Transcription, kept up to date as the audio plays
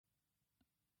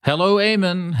Hello,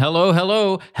 Eamon. Hello,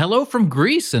 hello. Hello from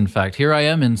Greece, in fact. Here I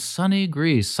am in sunny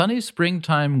Greece, sunny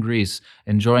springtime Greece,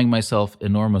 enjoying myself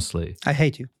enormously. I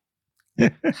hate you.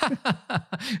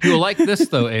 You'll like this,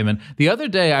 though, Eamon. The other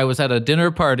day, I was at a dinner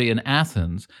party in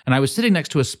Athens, and I was sitting next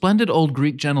to a splendid old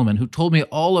Greek gentleman who told me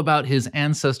all about his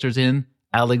ancestors in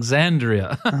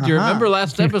Alexandria. Do you remember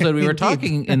last episode? We were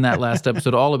talking in that last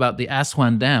episode all about the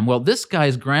Aswan Dam. Well, this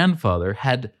guy's grandfather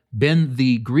had been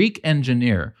the Greek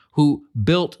engineer who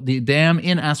built the dam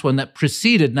in Aswan that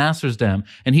preceded Nasser's dam.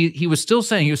 And he was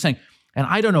saying, and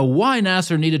I don't know why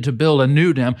Nasser needed to build a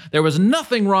new dam. There was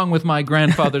nothing wrong with my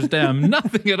grandfather's dam,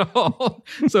 nothing at all.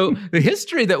 So the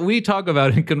history that we talk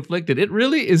about in Conflicted, it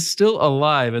really is still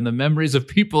alive in the memories of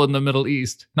people in the Middle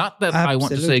East. Not that I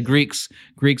want to say Greeks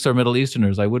are Middle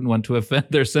Easterners. I wouldn't want to offend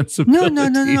their sensibility.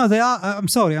 No. They are. I'm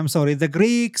sorry. The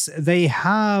Greeks, they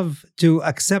have to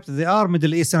accept they are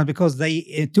Middle Eastern because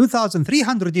they,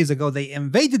 2,300 years ago, they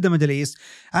invaded the Middle East,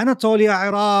 Anatolia,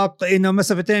 Iraq,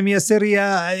 Mesopotamia,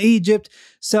 Syria, Egypt.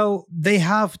 So they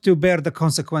have to bear the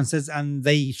consequences and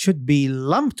they should be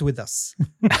lumped with us.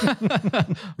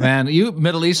 Man, you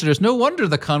Middle Easterners, no wonder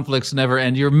the conflicts never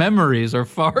end. Your memories are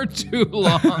far too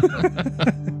long.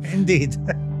 Indeed.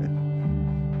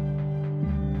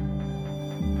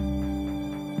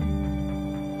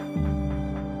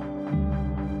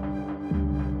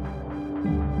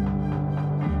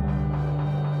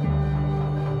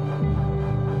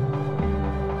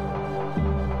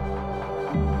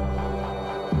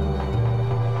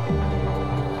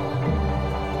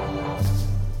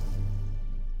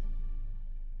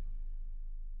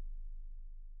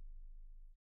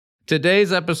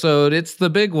 Today's episode, it's the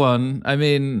big one. I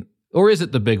mean, or is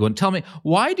it the big one? Tell me,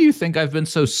 why do you think I've been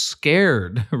so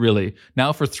scared, really,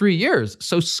 now for 3 years,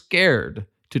 so scared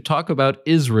to talk about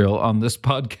Israel on this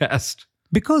podcast?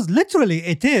 Because literally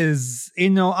it is,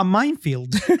 a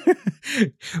minefield.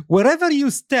 Wherever you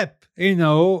step,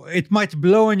 it might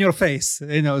blow in your face,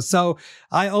 So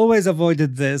I always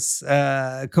avoided this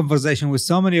conversation with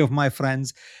so many of my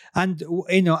friends. And,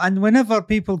 and whenever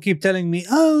people keep telling me,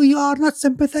 oh, you are not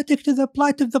sympathetic to the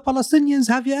plight of the Palestinians.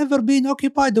 Have you ever been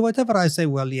occupied or whatever? I say,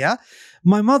 well, yeah.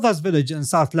 My mother's village in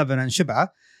South Lebanon, Shib'a,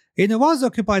 was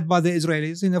occupied by the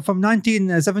Israelis, from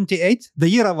 1978, the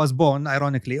year I was born,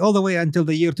 ironically, all the way until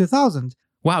the year 2000.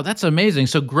 Wow, that's amazing.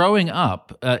 So growing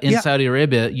up in Saudi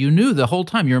Arabia, you knew the whole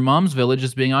time your mom's village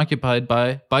is being occupied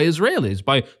by Israelis,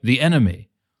 by the enemy.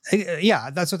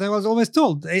 Yeah, that's what I was always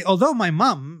told. Although my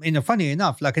mom, funny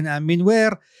enough,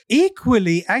 we're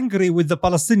equally angry with the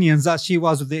Palestinians as she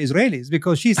was with the Israelis,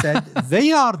 because she said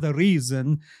they are the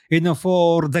reason,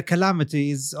 for the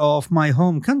calamities of my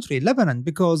home country, Lebanon,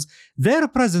 because their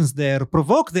presence there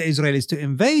provoked the Israelis to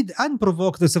invade and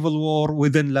provoke the civil war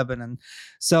within Lebanon.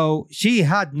 So she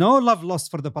had no love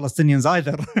lost for the Palestinians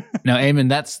either. Now, Eamon,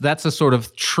 that's a sort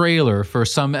of trailer for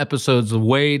some episodes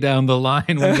way down the line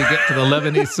when we get to the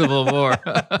Lebanese Civil War.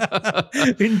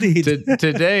 Indeed.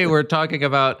 Today, we're talking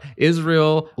about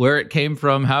Israel, where it came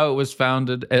from, how it was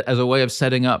founded, as a way of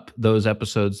setting up those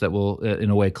episodes that will, in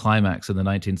a way, climax in the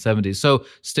 1970s. So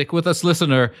stick with us,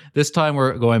 listener. This time,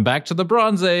 we're going back to the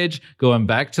Bronze Age, going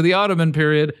back to the Ottoman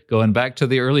period, going back to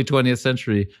the early 20th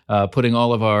century, putting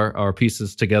all of our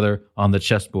pieces together on the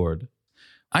chessboard.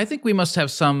 I think we must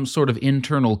have some sort of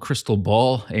internal crystal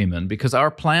ball, Eamon, because our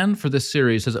plan for this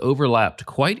series has overlapped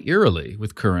quite eerily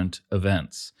with current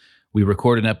events. We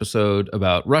record an episode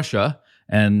about Russia,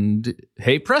 and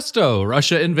hey presto,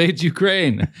 Russia invades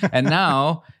Ukraine. And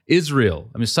now Israel.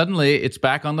 Suddenly it's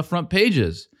back on the front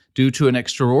pages due to an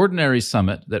extraordinary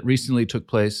summit that recently took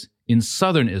place in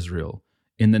southern Israel,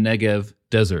 in the Negev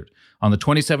desert. On the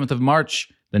 27th of March,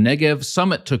 the Negev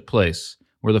summit took place,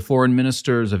 where the foreign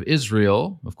ministers of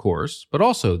Israel, of course, but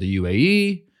also the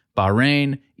UAE,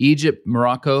 Bahrain, Egypt,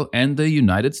 Morocco, and the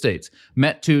United States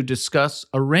met to discuss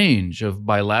a range of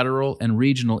bilateral and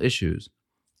regional issues.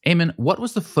 Eamon, what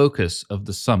was the focus of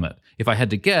the summit? If I had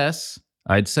to guess,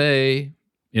 I'd say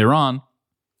Iran.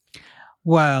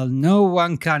 Well, no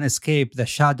one can escape the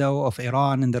shadow of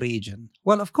Iran in the region.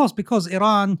 Well, of course, because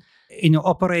Iran,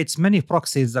 operates many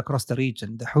proxies across the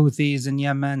region. The Houthis in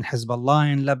Yemen,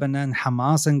 Hezbollah in Lebanon,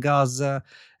 Hamas in Gaza,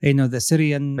 the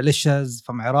Syrian militias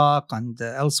from Iraq and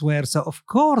elsewhere. So, of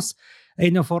course,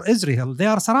 for Israel, they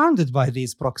are surrounded by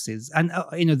these proxies. And,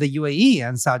 the UAE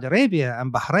and Saudi Arabia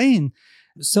and Bahrain.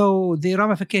 So the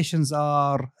ramifications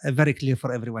are very clear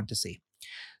for everyone to see.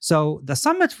 So the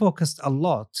summit focused a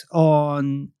lot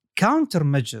on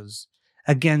countermeasures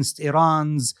against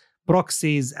Iran's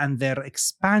proxies and their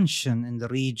expansion in the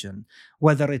region,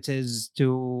 whether it is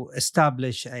to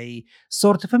establish a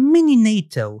sort of a mini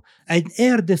NATO, an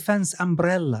air defense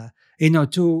umbrella,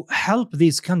 to help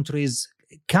these countries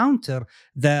counter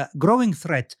the growing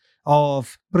threat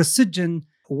of precision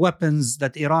weapons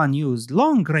that Iran used,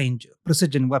 long-range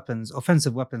precision weapons,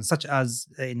 offensive weapons, such as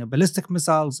ballistic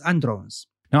missiles and drones.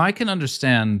 Now, I can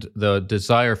understand the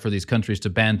desire for these countries to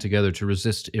band together to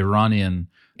resist Iranian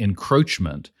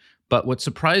encroachment. But what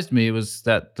surprised me was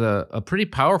that a pretty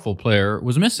powerful player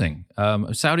was missing.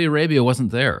 Saudi Arabia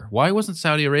wasn't there. Why wasn't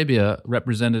Saudi Arabia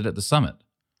represented at the summit?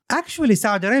 Actually,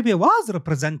 Saudi Arabia was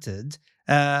represented,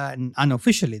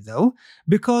 unofficially though,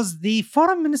 because the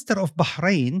foreign minister of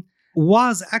Bahrain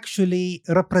was actually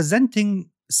representing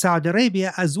Saudi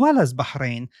Arabia as well as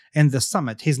Bahrain in the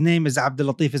summit. His name is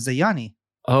Abdul Latif al-Zayani.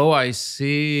 Oh, I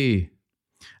see.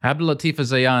 Abdul Latif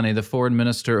al-Zayani, the foreign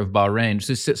minister of Bahrain.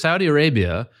 So Saudi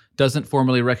Arabia doesn't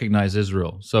formally recognize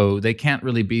Israel, so they can't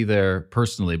really be there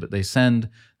personally, but they send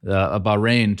a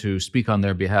Bahrain to speak on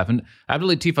their behalf. And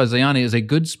Abdul Latif al-Zayani is a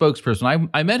good spokesperson.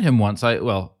 I met him once.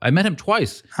 I met him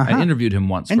twice. I interviewed him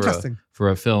once for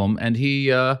a film, and he's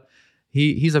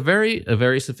a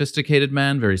very sophisticated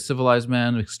man, very civilized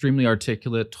man, extremely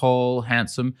articulate, tall,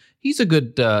 handsome. He's a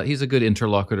good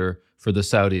interlocutor for the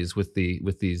Saudis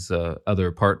with these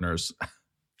other partners.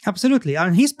 Absolutely.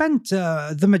 And he spent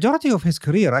the majority of his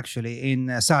career actually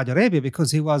in Saudi Arabia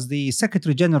because he was the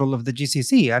Secretary General of the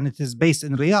GCC and it is based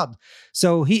in Riyadh.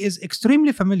 So he is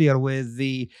extremely familiar with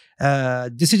the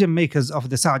decision makers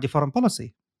of the Saudi foreign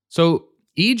policy. So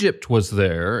Egypt was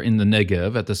there in the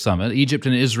Negev at the summit. Egypt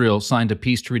and Israel signed a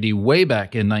peace treaty way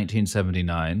back in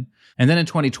 1979. And then in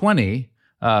 2020,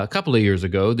 a couple of years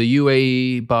ago, the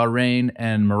UAE, Bahrain,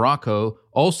 and Morocco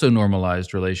also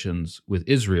normalized relations with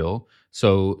Israel.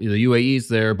 So the UAE's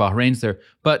there, Bahrain's there.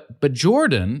 But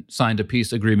Jordan signed a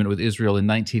peace agreement with Israel in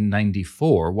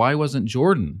 1994. Why wasn't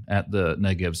Jordan at the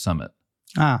Negev summit?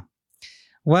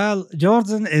 Well,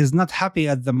 Jordan is not happy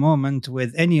at the moment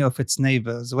with any of its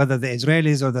neighbors, whether the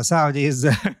Israelis or the Saudis,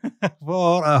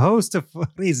 for a host of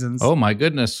reasons. Oh, my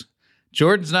goodness.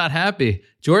 Jordan's not happy.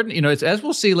 Jordan, it's as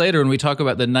we'll see later when we talk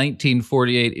about the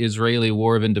 1948 Israeli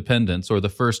War of Independence or the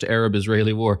First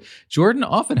Arab-Israeli War, Jordan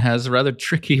often has rather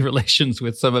tricky relations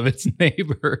with some of its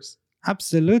neighbors.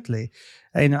 Absolutely.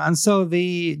 And so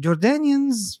the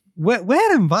Jordanians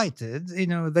were invited,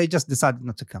 they just decided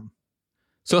not to come.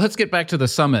 So let's get back to the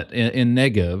summit in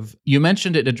Negev. You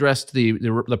mentioned it addressed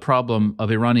the problem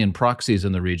of Iranian proxies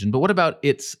in the region, but what about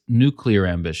its nuclear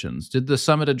ambitions? Did the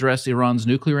summit address Iran's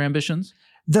nuclear ambitions?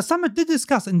 The summit did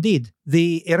discuss, indeed,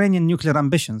 the Iranian nuclear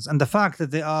ambitions and the fact that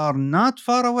they are not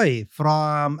far away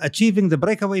from achieving the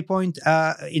breakaway point,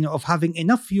 of having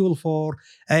enough fuel for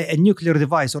a nuclear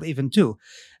device or even two.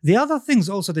 The other things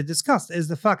also they discussed is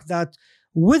the fact that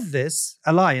with this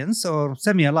alliance or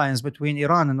semi-alliance between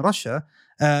Iran and Russia,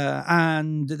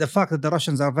 and the fact that the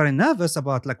Russians are very nervous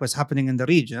about what's happening in the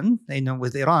region,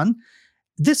 with Iran,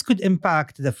 this could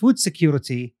impact the food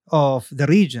security of the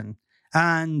region.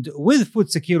 And with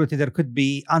food security, there could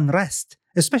be unrest,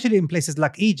 especially in places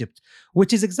like Egypt,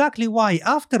 which is exactly why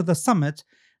after the summit,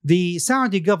 the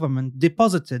Saudi government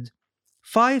deposited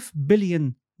 $5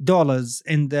 billion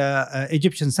in the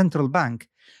Egyptian central bank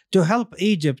to help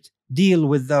Egypt deal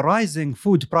with the rising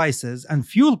food prices and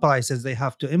fuel prices they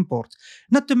have to import,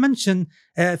 not to mention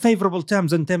favorable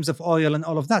terms in terms of oil and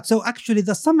all of that. So actually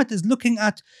the summit is looking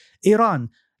at Iran,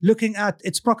 looking at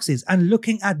its proxies, and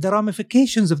looking at the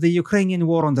ramifications of the Ukrainian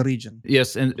war on the region.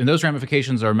 Yes, and those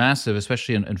ramifications are massive,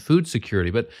 especially in food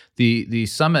security. But the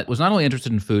summit was not only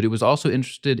interested in food, it was also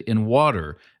interested in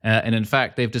water. And in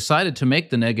fact, they've decided to make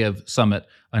the Negev summit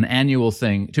an annual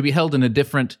thing to be held in a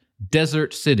different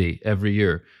desert city every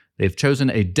year. They've chosen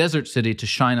a desert city to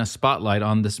shine a spotlight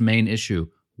on this main issue,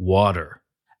 water.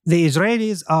 The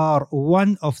Israelis are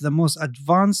one of the most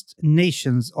advanced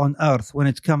nations on earth when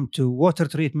it comes to water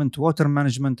treatment, water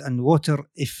management, and water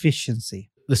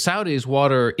efficiency. The Saudis'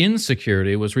 water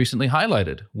insecurity was recently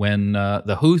highlighted when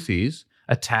the Houthis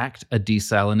attacked a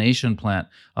desalination plant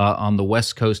on the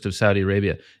west coast of Saudi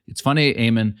Arabia. It's funny,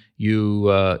 Ayman, you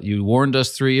warned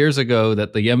us 3 years ago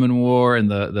that the Yemen war and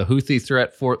the Houthi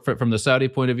threat from the Saudi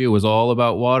point of view was all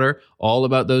about water, all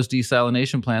about those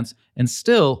desalination plants, and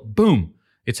still, boom,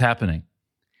 it's happening.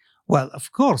 Well,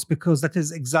 of course, because that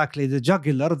is exactly the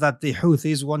jugular that the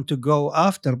Houthis want to go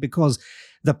after, because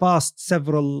the past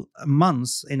several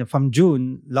months, from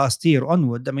June last year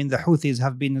onward, the Houthis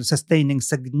have been sustaining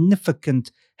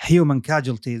significant human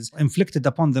casualties inflicted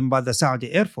upon them by the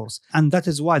Saudi Air Force. And that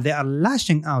is why they are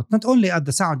lashing out, not only at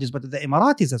the Saudis, but at the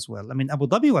Emiratis as well. Abu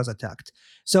Dhabi was attacked.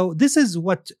 So this is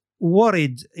what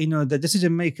worried, the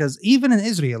decision makers, even in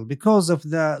Israel, because of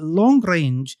the long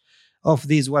range of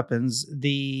these weapons,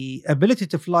 the ability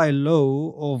to fly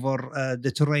low over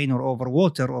the terrain or over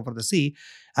water, over the sea,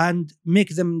 and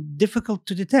make them difficult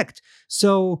to detect.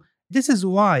 So this is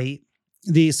why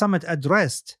the summit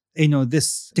addressed,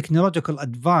 this technological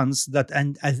advance that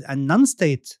a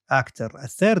non-state actor, a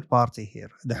third party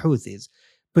here, the Houthis,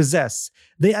 possess.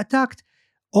 They attacked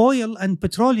oil and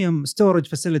petroleum storage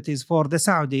facilities for the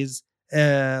Saudis,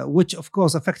 which of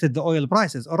course affected the oil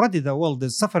prices. Already the world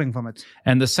is suffering from it.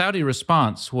 And the Saudi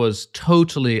response was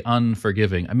totally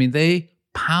unforgiving. I mean, they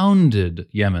pounded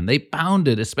Yemen. They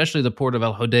pounded especially the port of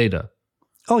Al Hodeidah.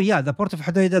 Oh yeah, the port of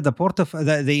Hodeidah, the port of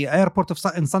the airport of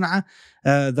in Sana'a,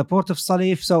 the port of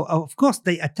Salif. So of course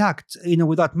they attacked,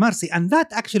 without mercy, and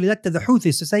that actually led to the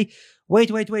Houthis to say, wait.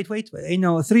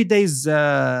 3 days,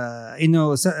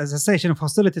 cessation of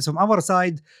hostilities from our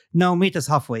side. Now meet us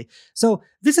halfway. So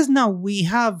this is now we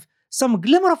have some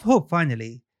glimmer of hope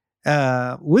finally,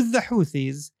 with the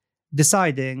Houthis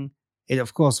deciding,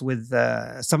 of course, with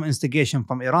some instigation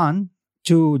from Iran,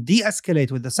 to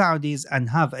de-escalate with the Saudis and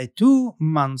have a 2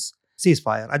 months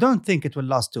ceasefire. I don't think it will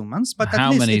last 2 months, but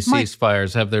how many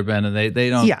ceasefires have there been? And they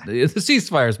don't. Yeah. The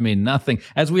ceasefires mean nothing,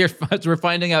 as we're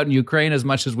finding out in Ukraine as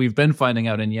much as we've been finding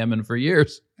out in Yemen for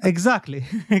years. Exactly.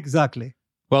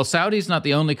 Well, Saudi's not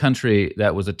the only country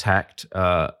that was attacked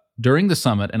during the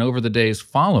summit, and over the days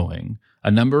following, a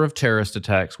number of terrorist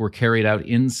attacks were carried out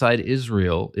inside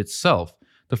Israel itself.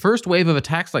 The first wave of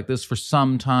attacks like this for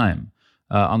some time.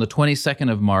 On the 22nd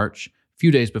of March, a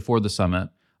few days before the summit,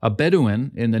 a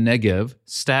Bedouin in the Negev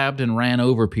stabbed and ran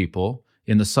over people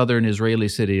in the southern Israeli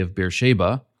city of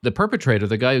Beersheba. The perpetrator,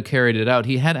 the guy who carried it out,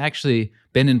 he had actually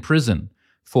been in prison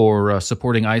for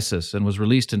supporting ISIS and was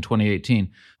released in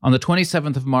 2018. On the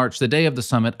 27th of March, the day of the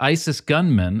summit, ISIS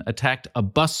gunmen attacked a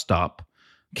bus stop,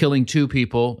 killing 2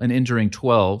 people and injuring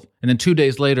 12. And then 2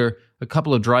 days later, a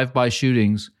couple of drive-by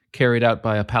shootings carried out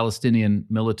by a Palestinian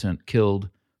militant killed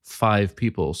 5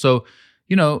 people. So,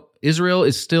 Israel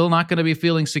is still not going to be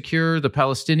feeling secure. The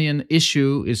Palestinian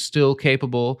issue is still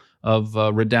capable of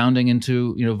redounding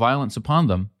into, violence upon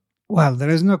them. Well, there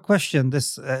is no question.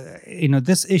 This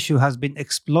issue has been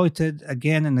exploited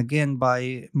again and again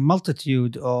by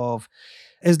multitude of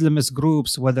Islamist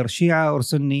groups, whether Shia or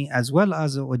Sunni, as well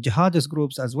as jihadist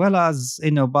groups, as well as,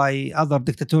 by other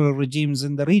dictatorial regimes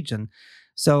in the region.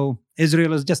 So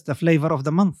Israel is just the flavor of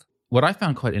the month. What I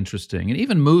found quite interesting and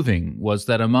even moving was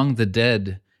that among the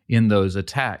dead in those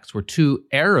attacks were 2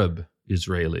 Arab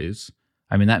Israelis.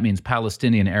 I mean, that means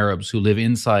Palestinian Arabs who live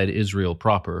inside Israel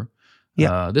proper.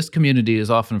 Yeah. This community is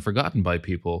often forgotten by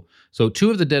people. So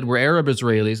 2 of the dead were Arab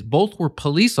Israelis. Both were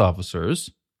police officers,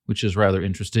 which is rather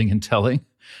interesting and telling.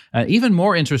 Even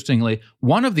more interestingly,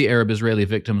 one of the Arab Israeli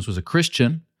victims was a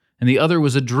Christian and the other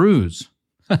was a Druze.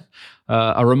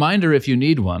 A reminder, if you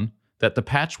need one, that the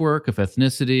patchwork of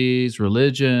ethnicities,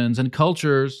 religions, and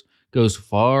cultures goes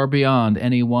far beyond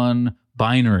any one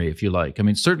binary, if you like. I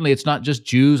mean, certainly it's not just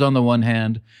Jews on the one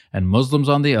hand and Muslims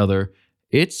on the other.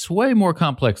 It's way more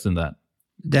complex than that.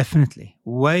 Definitely.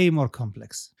 Way more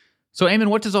complex. So, Ayman,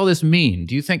 what does all this mean?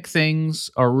 Do you think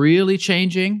things are really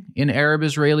changing in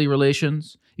Arab-Israeli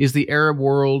relations? Is the Arab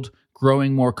world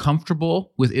growing more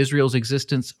comfortable with Israel's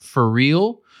existence for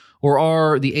real? Or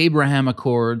are the Abraham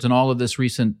Accords and all of this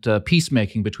recent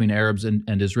peacemaking between Arabs and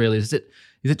Israelis, is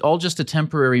it all just a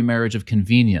temporary marriage of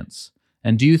convenience?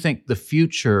 And do you think the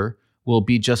future will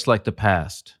be just like the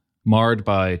past, marred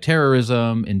by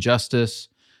terrorism, injustice,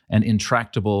 and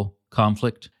intractable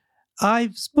conflict?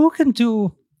 I've spoken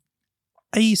to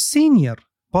a senior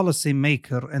policy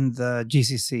maker in the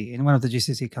GCC, in one of the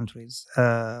GCC countries,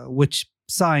 which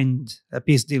signed a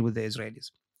peace deal with the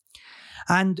Israelis.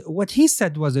 And what he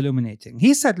said was illuminating.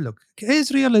 He said, look,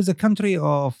 Israel is a country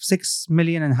of 6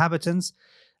 million inhabitants.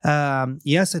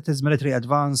 Yes, it is military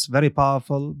advanced, very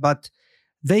powerful, but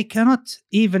they cannot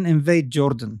even invade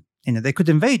Jordan. They could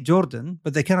invade Jordan,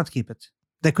 but they cannot keep it.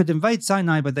 They could invade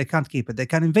Sinai, but they can't keep it. They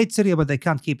can invade Syria, but they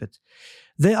can't keep it.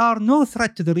 They are no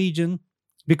threat to the region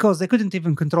because they couldn't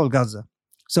even control Gaza.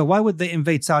 So why would they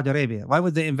invade Saudi Arabia? Why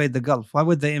would they invade the Gulf? Why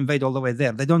would they invade all the way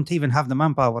there? They don't even have the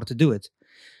manpower to do it.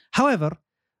 However,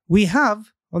 we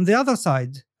have, on the other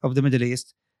side of the Middle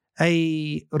East,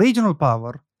 a regional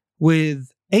power with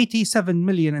 87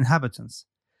 million inhabitants,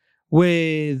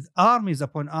 with armies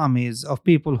upon armies of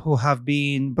people who have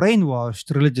been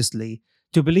brainwashed religiously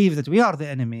to believe that we are the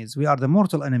enemies, we are the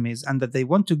mortal enemies, and that they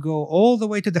want to go all the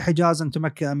way to the Hijaz and to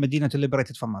Mecca and Medina to liberate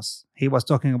it from us. He was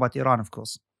talking about Iran, of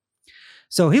course.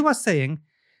 So he was saying,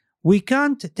 we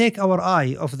can't take our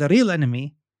eye off the real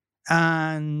enemy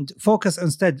and focus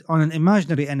instead on an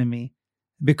imaginary enemy,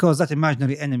 because that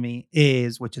imaginary enemy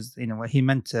is, which is, what he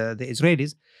meant, the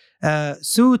Israelis,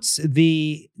 suits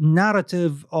the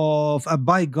narrative of a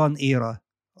bygone era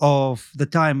of the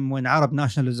time when Arab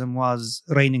nationalism was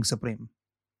reigning supreme.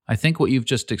 I think what you've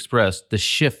just expressed, the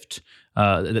shift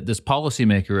that this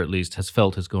policymaker at least has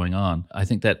felt is going on, I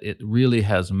think that it really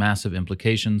has massive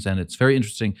implications, and it's very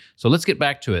interesting. So let's get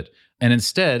back to it. And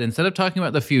instead of talking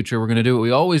about the future, we're going to do what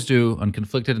we always do on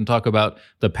Conflicted and talk about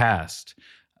the past.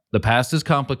 The past is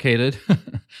complicated,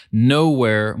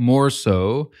 nowhere more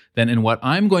so than in what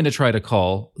I'm going to try to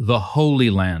call the Holy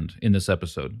Land in this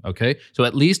episode, okay? So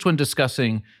at least when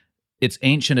discussing its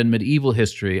ancient and medieval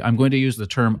history, I'm going to use the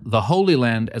term the Holy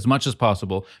Land as much as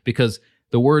possible, because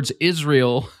the words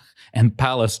Israel and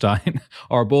Palestine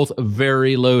are both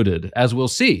very loaded, as we'll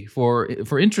see, for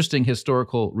interesting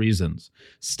historical reasons.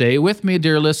 Stay with me,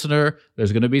 dear listener.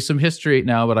 There's going to be some history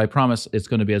now, but I promise it's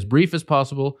going to be as brief as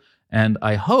possible, and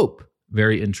I hope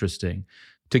very interesting.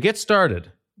 To get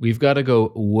started, we've got to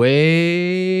go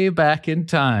way back in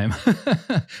time,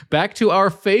 back to our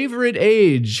favorite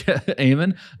age,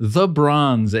 Eamon, the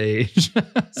Bronze Age.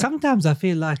 Sometimes I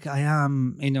feel like I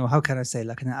am, how can I say,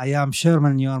 like I am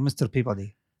Sherman, you are Mr.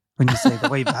 Peabody, when you say the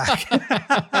way back.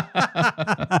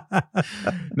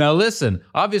 Now listen,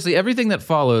 obviously everything that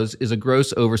follows is a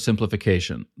gross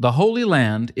oversimplification. The Holy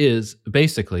Land is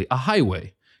basically a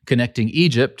highway connecting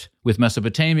Egypt with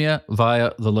Mesopotamia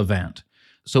via the Levant.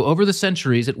 So over the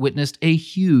centuries, it witnessed a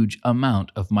huge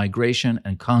amount of migration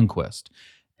and conquest.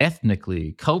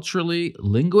 Ethnically, culturally,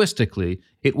 linguistically,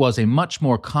 it was a much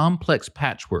more complex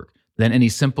patchwork than any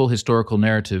simple historical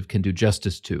narrative can do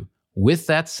justice to. With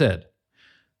that said,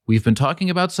 we've been talking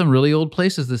about some really old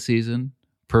places this season.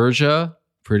 Persia,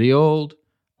 pretty old.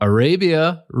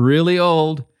 Arabia, really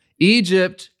old.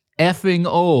 Egypt, effing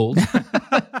old.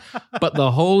 But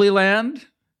the Holy Land,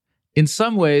 in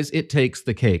some ways, it takes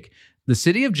the cake. The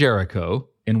city of Jericho,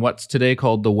 in what's today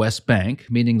called the West Bank,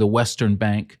 meaning the western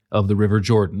bank of the River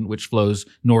Jordan, which flows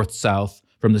north-south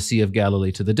from the Sea of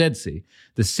Galilee to the Dead Sea.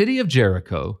 The city of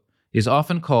Jericho is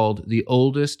often called the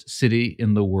oldest city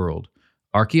in the world.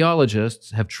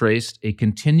 Archaeologists have traced a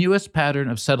continuous pattern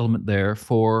of settlement there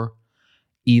for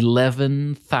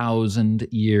 11,000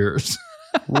 years.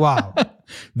 Wow.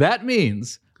 That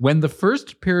means when the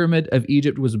first pyramid of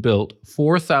Egypt was built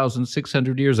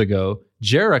 4,600 years ago,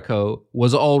 Jericho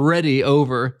was already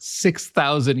over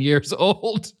 6,000 years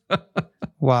old.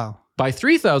 Wow. By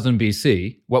 3000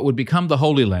 BC, what would become the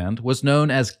Holy Land was known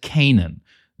as Canaan.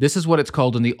 This is what it's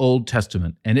called in the Old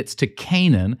Testament, and it's to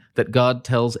Canaan that God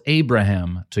tells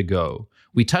Abraham to go.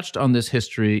 We touched on this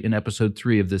history in episode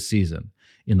 3 of this season.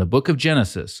 In the book of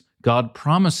Genesis, God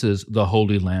promises the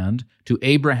Holy Land to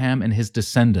Abraham and his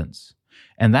descendants.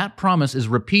 And that promise is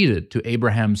repeated to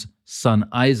Abraham's son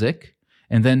Isaac,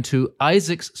 and then to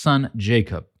Isaac's son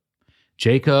Jacob.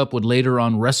 Jacob would later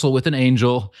on wrestle with an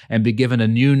angel and be given a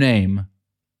new name,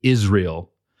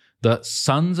 Israel. The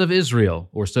sons of Israel,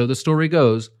 or so the story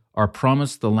goes, are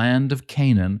promised the land of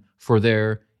Canaan for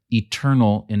their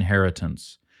eternal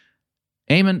inheritance.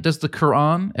 Eamon, does the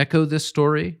Quran echo this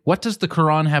story? What does the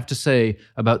Quran have to say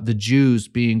about the Jews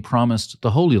being promised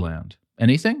the Holy Land?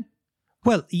 Anything?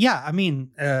 Well, yeah, I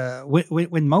mean,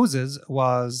 when Moses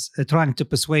was trying to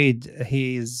persuade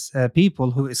his people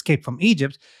who escaped from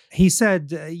Egypt, he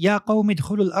said, "Ya qawmi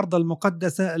idkhulu al-ard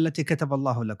al-muqaddasa allati kataba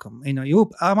Allahu lakum." You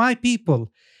are my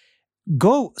people.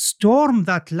 Go storm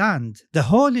that land, the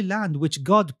holy land which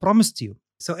God promised you.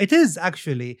 So it is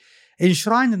actually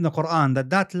enshrined in the Quran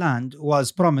that land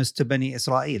was promised to Bani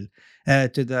Israel,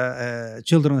 to the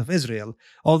children of Israel.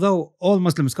 Although all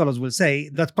Muslim scholars will say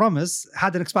that promise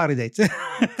had an expiry date.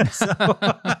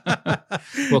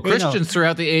 Well, Christians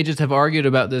throughout the ages have argued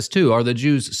about this too. Are the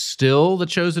Jews still the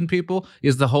chosen people?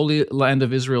 Is the Holy Land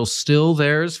of Israel still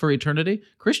theirs for eternity?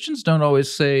 Christians don't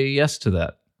always say yes to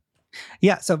that.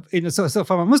 Yeah, so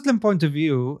from a Muslim point of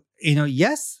view,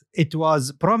 yes, it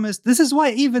was promised. This is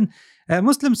why even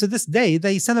Muslims to this day,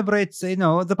 they celebrate,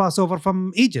 the Passover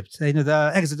from Egypt,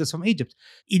 the Exodus from Egypt.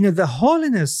 The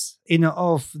holiness,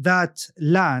 of that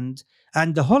land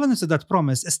and the holiness of that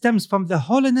promise stems from the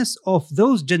holiness of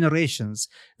those generations,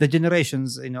 the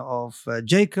generations, of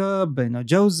Jacob,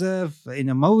 Joseph,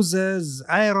 Moses,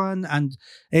 Aaron, and,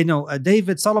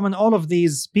 David, Solomon, all of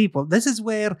these people. This is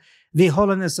where the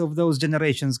holiness of those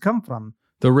generations come from.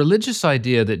 The religious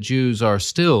idea that Jews are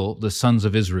still the sons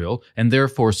of Israel, and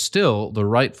therefore still the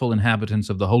rightful inhabitants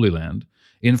of the Holy Land,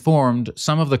 informed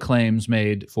some of the claims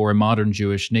made for a modern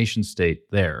Jewish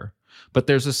nation-state there. But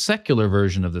there's a secular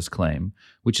version of this claim,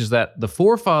 which is that the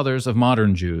forefathers of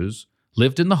modern Jews,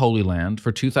 lived in the Holy Land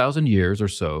for 2,000 years or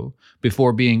so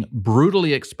before being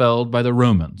brutally expelled by the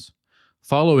Romans,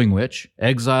 following which,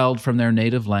 exiled from their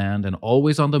native land and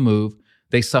always on the move,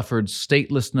 they suffered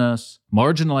statelessness,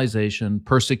 marginalization,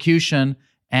 persecution,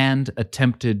 and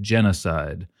attempted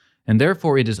genocide. And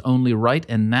therefore it is only right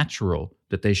and natural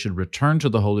that they should return to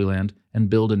the Holy Land and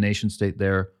build a nation-state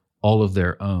there all of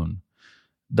their own.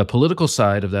 The political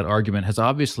side of that argument has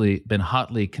obviously been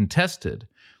hotly contested,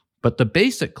 but the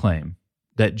basic claim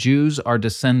that Jews are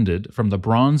descended from the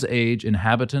Bronze Age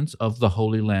inhabitants of the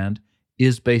Holy Land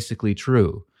is basically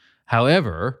true.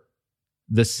 However,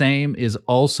 the same is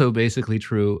also basically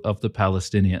true of the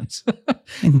Palestinians.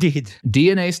 Indeed.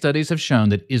 DNA studies have shown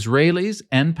that Israelis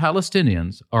and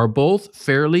Palestinians are both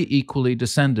fairly equally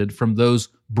descended from those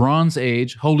Bronze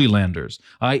Age Holy Landers,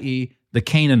 i.e., the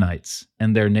Canaanites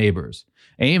and their neighbors.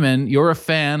 Eamon, you're a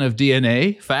fan of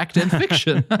DNA, fact and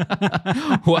fiction.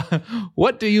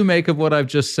 What do you make of what I've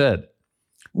just said?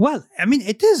 Well, I mean,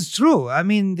 it is true. I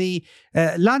mean, the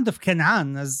land of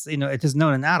Canaan, as you know, it is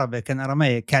known in Arabic and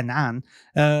Aramaic, Canaan,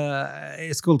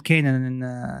 it's called Canaan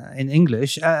in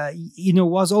English,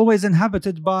 was always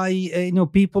inhabited by,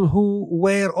 people who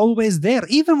were always there.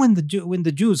 Even when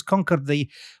the Jews conquered the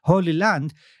Holy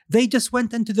Land, they just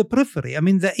went into the periphery. I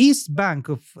mean, the east bank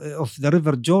of the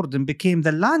River Jordan became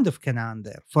the land of Canaan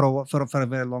there for a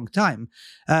very long time.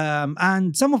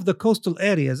 And some of the coastal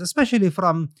areas, especially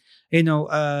from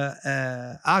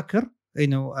Acre, in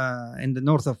the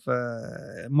north of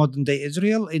modern day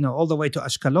Israel, all the way to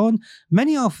Ashkelon,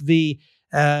 many of the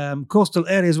coastal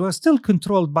areas were still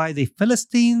controlled by the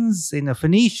Philistines,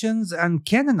 Phoenicians, and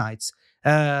Canaanites.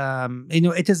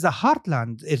 It is the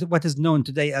heartland, what is known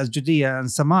today as Judea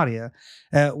and Samaria,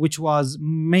 which was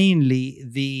mainly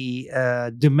the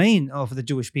domain of the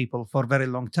Jewish people for a very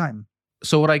long time.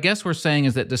 So what I guess we're saying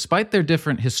is that despite their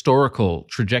different historical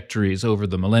trajectories over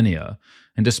the millennia,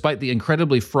 and despite the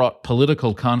incredibly fraught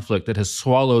political conflict that has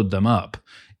swallowed them up,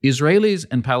 Israelis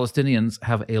and Palestinians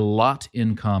have a lot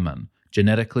in common,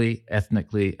 genetically,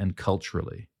 ethnically, and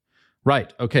culturally.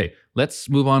 Right, okay, let's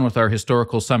move on with our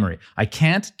historical summary. I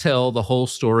can't tell the whole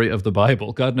story of the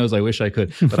Bible. God knows I wish I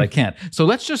could, but I can't. So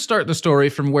let's just start the story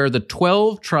from where the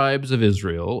 12 tribes of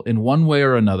Israel, in one way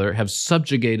or another, have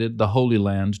subjugated the Holy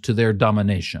Land to their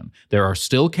domination. There are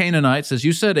still Canaanites, as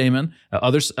you said, Eamon.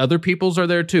 Other peoples are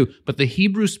there too, but the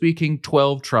Hebrew-speaking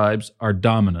 12 tribes are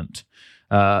dominant.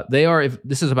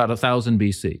 This is about 1000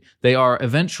 BC. They are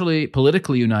eventually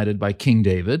politically united by King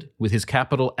David, with his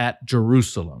capital at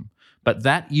Jerusalem. But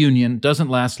that union doesn't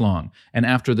last long, and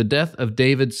after the death of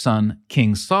David's son,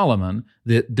 King Solomon,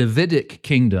 the Davidic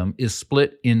kingdom is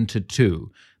split into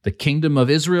two. The kingdom of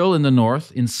Israel in the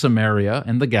north, in Samaria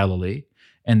and the Galilee,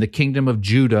 and the kingdom of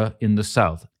Judah in the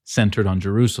south, centered on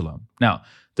Jerusalem. Now,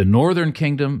 the northern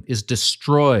kingdom is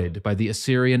destroyed by the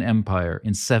Assyrian Empire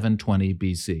in 720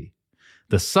 BC.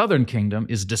 The southern kingdom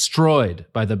is destroyed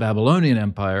by the Babylonian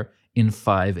Empire in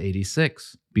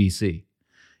 586 BC.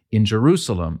 In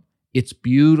Jerusalem, its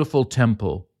beautiful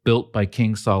temple, built by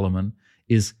King Solomon,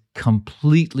 is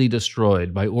completely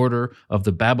destroyed by order of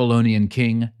the Babylonian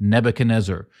king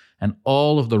Nebuchadnezzar, and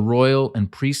all of the royal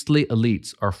and priestly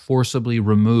elites are forcibly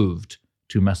removed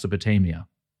to Mesopotamia.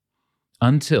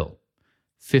 Until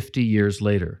 50 years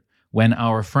later, when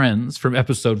our friends from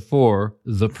episode 4,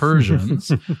 the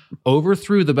Persians,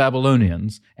 overthrew the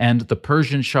Babylonians, and the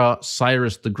Persian Shah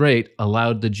Cyrus the Great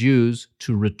allowed the Jews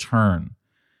to return.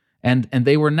 And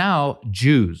they were now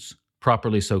Jews,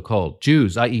 properly so called.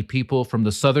 Jews, i.e. people from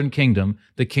the southern kingdom,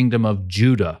 the kingdom of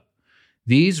Judah.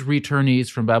 These returnees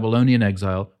from Babylonian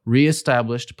exile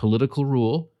reestablished political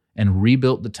rule and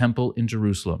rebuilt the temple in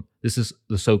Jerusalem. This is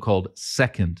the so-called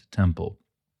Second Temple.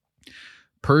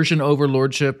 Persian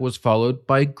overlordship was followed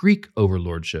by Greek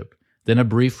overlordship, then a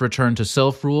brief return to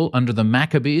self-rule under the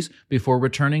Maccabees before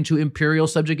returning to imperial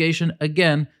subjugation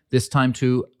again, this time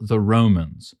to the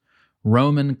Romans.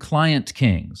 Roman client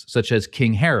kings, such as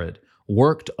King Herod,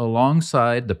 worked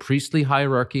alongside the priestly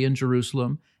hierarchy in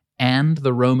Jerusalem and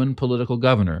the Roman political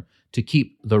governor to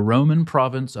keep the Roman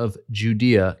province of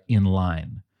Judea in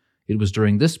line. It was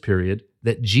during this period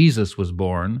that Jesus was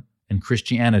born and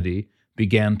Christianity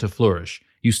began to flourish.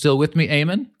 You still with me,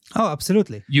 Eamon? Oh,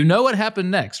 absolutely. You know what happened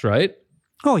next, right?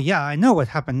 Oh, yeah, I know what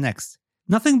happened next.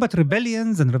 Nothing but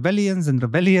rebellions and rebellions and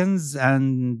rebellions,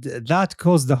 and that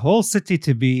caused the whole city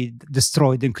to be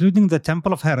destroyed, including the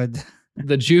Temple of Herod.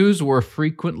 The Jews were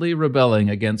frequently rebelling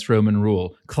against Roman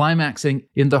rule, climaxing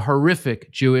in the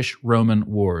horrific Jewish-Roman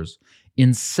wars.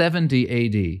 In 70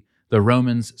 AD, the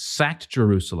Romans sacked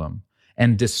Jerusalem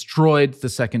and destroyed the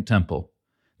Second Temple.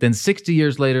 Then 60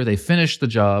 years later, they finished the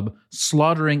job,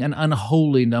 slaughtering an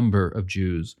unholy number of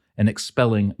Jews and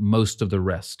expelling most of the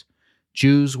rest.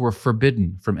 Jews were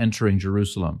forbidden from entering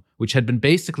Jerusalem, which had been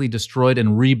basically destroyed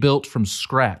and rebuilt from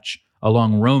scratch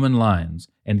along Roman lines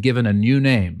and given a new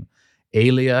name,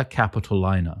 Aelia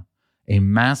Capitolina. A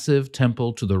massive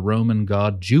temple to the Roman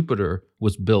god Jupiter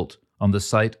was built on the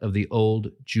site of the old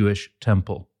Jewish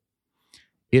temple.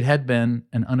 It had been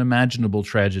an unimaginable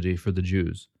tragedy for the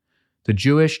Jews. The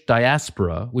Jewish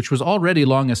diaspora, which was already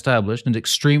long established and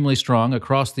extremely strong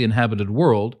across the inhabited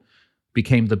world,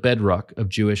 became the bedrock of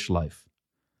Jewish life.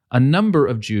 A number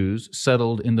of Jews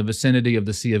settled in the vicinity of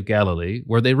the Sea of Galilee,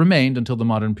 where they remained until the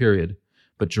modern period.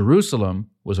 But Jerusalem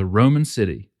was a Roman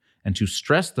city, and to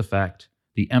stress the fact,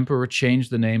 the emperor changed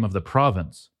the name of the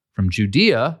province from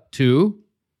Judea to,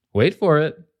 wait for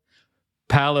it,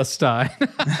 Palestine.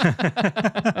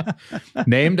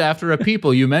 Named after a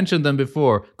people, you mentioned them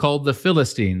before, called the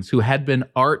Philistines, who had been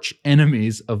arch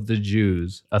enemies of the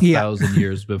Jews 1,000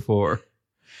 years before.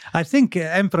 I think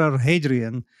Emperor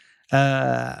Hadrian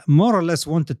more or less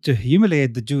wanted to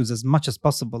humiliate the Jews as much as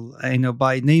possible,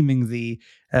 by naming the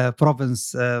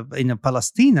province,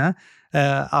 Palestina,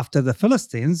 after the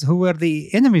Philistines, who were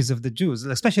the enemies of the Jews,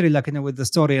 especially with the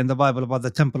story in the Bible about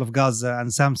the Temple of Gaza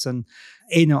and Samson,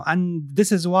 and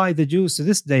this is why the Jews to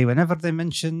this day, whenever they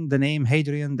mention the name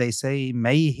Hadrian, they say,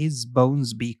 may his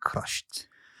bones be crushed.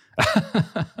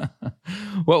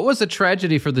 What was a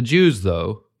tragedy for the Jews,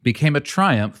 though, became a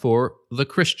triumph for the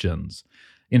Christians.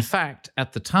 In fact,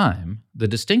 at the time, the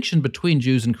distinction between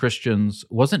Jews and Christians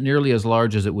wasn't nearly as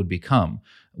large as it would become.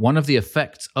 One of the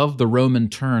effects of the Roman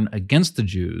turn against the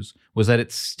Jews was that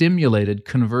it stimulated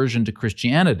conversion to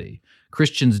Christianity.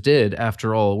 Christians did,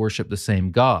 after all, worship the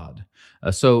same God.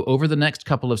 So over the next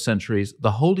couple of centuries,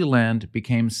 the Holy Land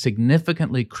became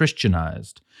significantly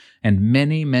Christianized, and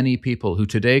many, many people who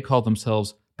today call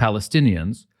themselves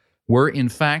Palestinians were in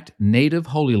fact native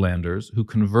Holy Landers who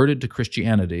converted to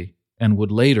Christianity and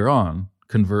would later on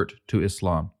convert to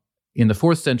Islam. In the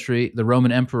 4th century, the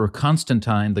Roman Emperor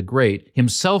Constantine the Great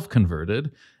himself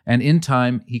converted, and in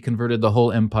time he converted the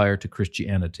whole empire to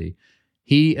Christianity.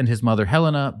 He and his mother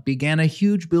Helena began a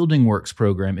huge building works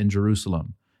program in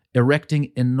Jerusalem,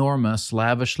 erecting enormous,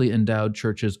 lavishly endowed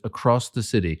churches across the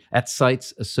city at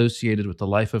sites associated with the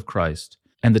life of Christ.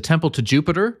 And the temple to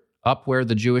Jupiter, up where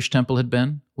the Jewish temple had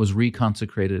been, was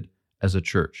reconsecrated as a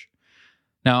church.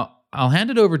 Now, I'll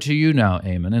hand it over to you now,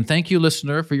 Eamon, and thank you,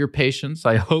 listener, for your patience.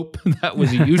 I hope that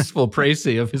was a useful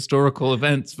précis of historical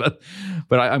events, but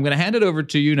I'm going to hand it over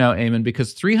to you now, Eamon,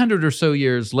 because 300 or so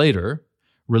years later,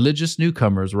 religious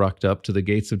newcomers rocked up to the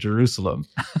gates of Jerusalem.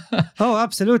 Oh,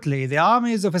 absolutely. The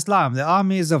armies of Islam, the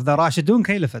armies of the Rashidun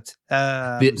Caliphate.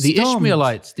 The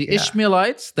Ishmaelites,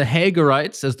 the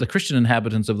Hagarites, as the Christian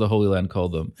inhabitants of the Holy Land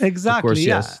called them. Exactly, of course,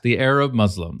 yes, the Arab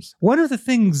Muslims. One of the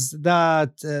things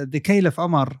that the Caliph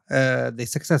Umar, the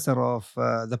successor of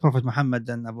the Prophet Muhammad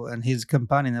and his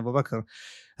companion Abu Bakr,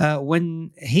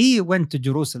 when he went to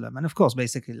Jerusalem, and of course,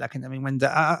 basically, when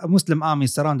the Muslim army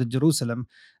surrounded Jerusalem,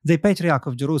 the Patriarch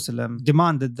of Jerusalem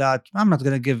demanded that, I'm not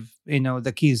going to give,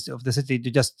 the keys of the city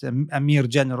to just a mere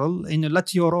general,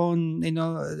 let your own,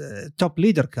 top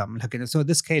leader come. So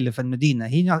this Caliph in Medina,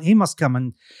 he must come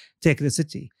and take the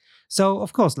city. So,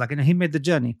 of course, he made the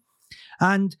journey.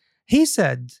 And he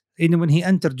said, when he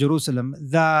entered Jerusalem,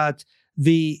 that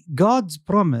the God's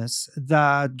promise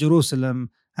that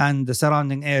Jerusalem and the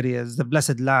surrounding areas, the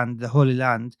blessed land, the Holy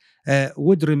Land,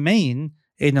 would remain,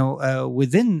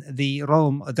 within the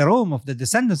realm of the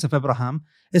descendants of Abraham,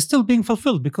 is still being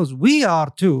fulfilled, because we are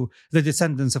too the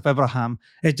descendants of Abraham,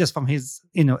 just from his,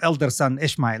 elder son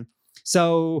Ishmael.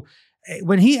 So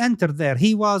when he entered there,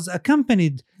 he was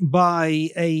accompanied by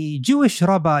a Jewish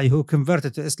rabbi who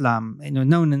converted to Islam,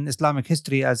 known in Islamic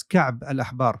history as Ka'b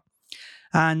al-Ahbar,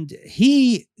 and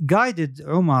he guided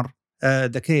Umar,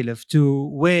 the Caliph, to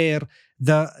where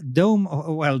the dome,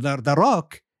 the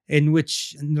rock in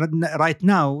which right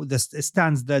now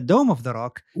stands the Dome of the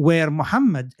Rock, where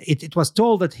Muhammad, it was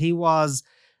told that he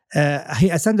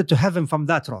ascended to heaven from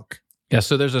that rock. Yeah,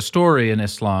 so there's a story in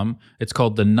Islam. It's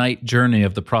called the night journey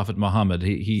of the Prophet Muhammad.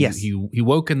 He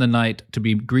woke in the night to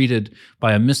be greeted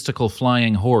by a mystical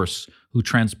flying horse who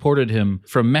transported him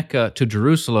from Mecca to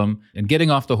Jerusalem, and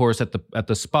getting off the horse at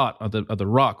the spot of the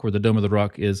rock where the Dome of the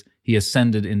Rock is, he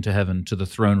ascended into heaven to the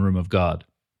throne room of God.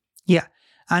 Yeah,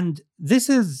 and this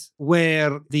is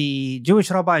where the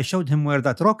Jewish rabbi showed him where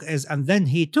that rock is, and then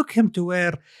he took him to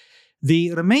where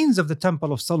the remains of the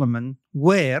Temple of Solomon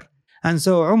were, and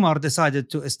so Umar decided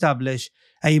to establish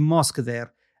a mosque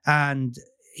there, and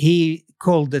he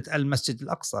called it Al-Masjid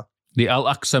Al-Aqsa. The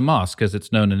Al-Aqsa Mosque, as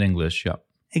it's known in English, yeah.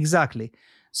 Exactly.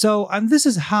 So, and this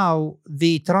is how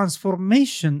the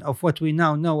transformation of what we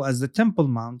now know as the Temple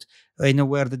Mount,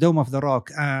 where the Dome of the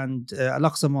Rock and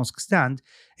Al-Aqsa Mosque stand,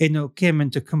 came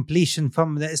into completion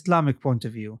from the Islamic point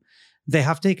of view. They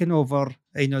have taken over,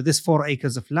 this 4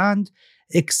 acres of land,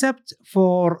 except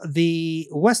for the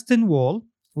Western Wall,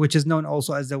 which is known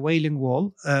also as the Wailing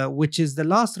Wall, which is the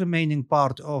last remaining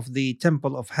part of the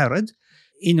Temple of Herod.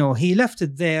 He left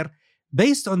it there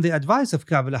based on the advice of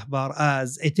Ka'b al-Ahbar,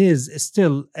 as it is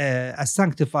still a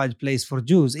sanctified place for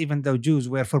Jews, even though Jews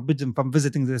were forbidden from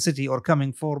visiting the city or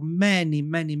coming for many,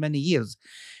 many, many years.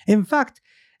 In fact,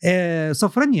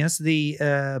 Sophronius,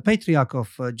 the patriarch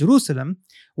of Jerusalem,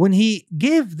 when he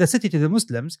gave the city to the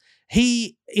Muslims,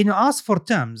 he asked for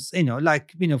terms,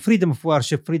 like freedom of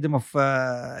worship, freedom of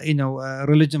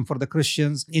religion for the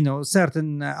Christians,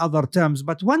 certain other terms.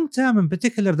 But one term in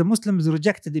particular, the Muslims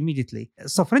rejected immediately.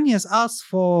 Sophronius asked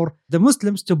for the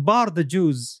Muslims to bar the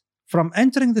Jews from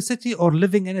entering the city or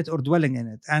living in it or dwelling in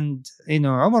it. And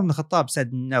Umar ibn Khattab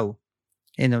said no.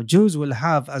 Jews will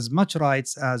have as much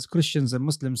rights as Christians and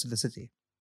Muslims in the city.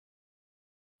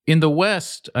 In the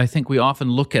West, I think we often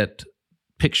look at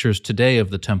pictures today of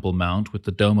the Temple Mount with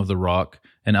the Dome of the Rock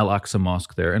and Al-Aqsa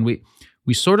Mosque there, and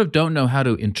we sort of don't know how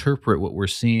to interpret what we're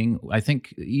seeing. I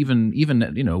think even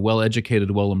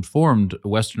well-educated, well-informed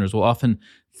Westerners will often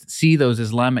see those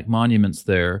Islamic monuments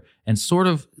there and sort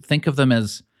of think of them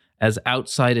as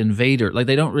outside invader. Like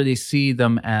they don't really see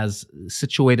them as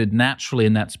situated naturally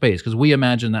in that space, because we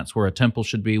imagine that's where a temple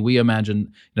should be. We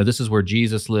imagine, this is where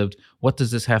Jesus lived. What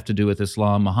does this have to do with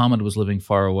Islam? Muhammad was living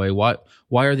far away.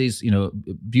 Why are these,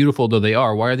 beautiful though they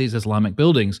are, why are these Islamic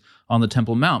buildings on the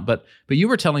Temple Mount? But you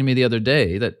were telling me the other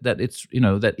day that it's,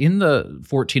 that in the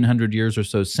 1400 years or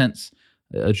so since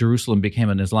Jerusalem became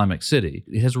an Islamic city,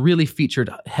 it has really featured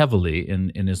heavily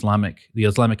in the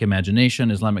Islamic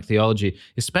imagination, Islamic theology,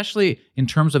 especially in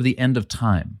terms of the end of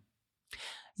time.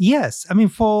 Yes, I mean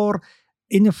for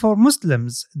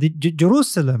Muslims,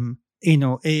 Jerusalem,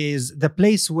 is the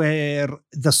place where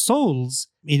the souls,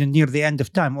 near the end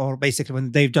of time, or basically when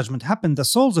the Day of Judgment happened, the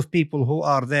souls of people who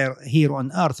are there here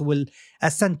on earth will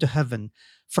ascend to heaven.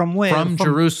 From where? From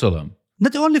Jerusalem.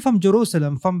 Not only from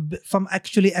Jerusalem, from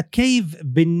actually a cave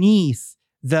beneath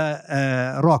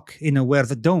the rock, where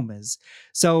the dome is.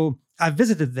 So I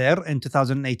visited there in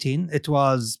 2018. It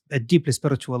was a deeply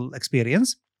spiritual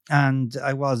experience, and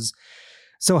I was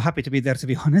so happy to be there, to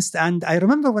be honest. And I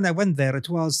remember when I went there, it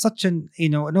was such an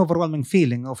overwhelming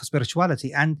feeling of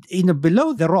spirituality. And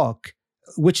below the rock,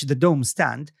 which the dome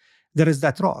stand, there is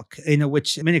that rock,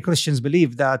 which many Christians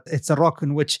believe that it's a rock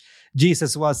in which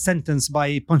Jesus was sentenced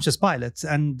by Pontius Pilate,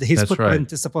 and his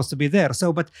footprint is supposed to be there.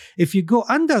 So, but if you go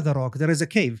under the rock, there is a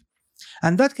cave.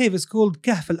 And that cave is called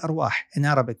Kahf al-Arwah in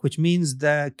Arabic, which means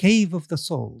the cave of the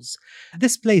souls.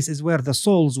 This place is where the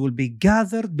souls will be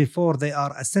gathered before they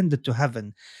are ascended to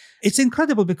heaven. It's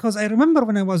incredible because I remember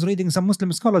when I was reading some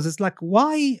Muslim scholars, it's like,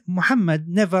 why Muhammad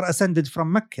never ascended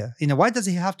from Mecca? Why does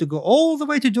he have to go all the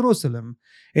way to Jerusalem,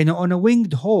 on a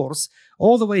winged horse,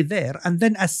 all the way there, and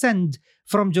then ascend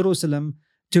from Jerusalem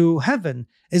to heaven?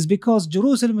 Is because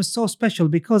Jerusalem is so special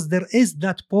because there is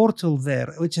that portal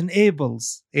there which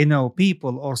enables,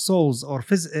 people or souls or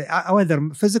whether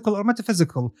physical or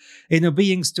metaphysical,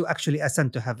 beings to actually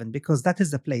ascend to heaven, because that is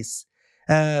the place.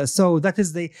 So that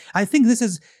is I think this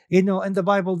is, in the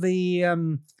Bible,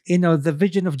 the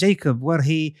vision of Jacob, where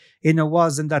he,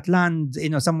 was in that land,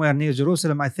 somewhere near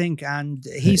Jerusalem, I think, and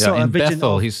he saw a vision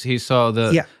Bethel. He saw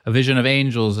a vision of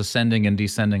angels ascending and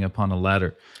descending upon a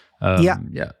ladder.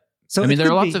 Yeah. So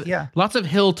there are lots of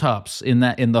hilltops in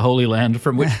the Holy Land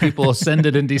from which people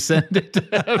ascended and descended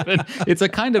to heaven. It's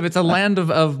a land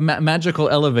of magical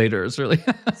elevators, really.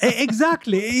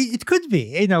 Exactly, it could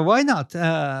be. Why not?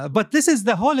 But this is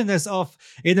the holiness of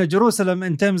Jerusalem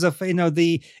in terms of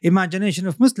the imagination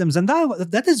of Muslims, and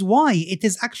that is why it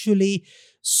is actually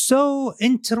so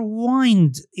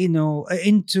intertwined,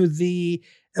 into the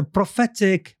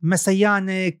prophetic,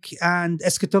 messianic, and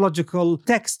eschatological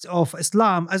text of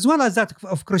Islam, as well as that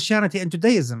of Christianity and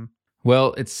Judaism.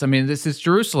 Well, this is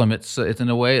Jerusalem. It's in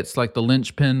a way, it's like the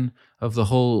linchpin of the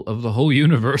whole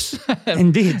universe.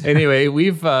 Indeed. Anyway,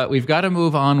 we've got to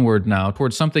move onward now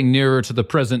towards something nearer to the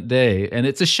present day, and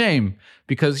it's a shame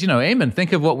because Eamon,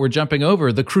 think of what we're jumping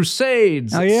over: the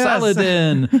Crusades,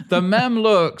 Saladin, the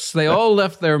Mamluks. They all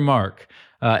left their mark.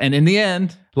 And in the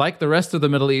end, like the rest of the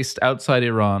Middle East outside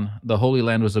Iran, the Holy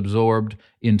Land was absorbed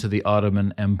into the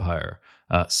Ottoman Empire.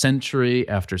 Century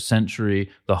after century,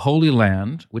 the Holy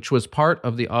Land, which was part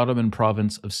of the Ottoman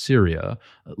province of Syria,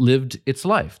 lived its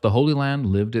life. The Holy Land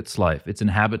lived its life. Its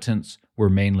inhabitants were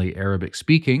mainly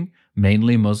Arabic-speaking,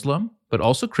 mainly Muslim, but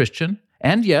also Christian.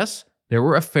 And yes, there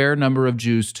were a fair number of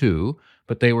Jews too,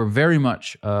 but they were very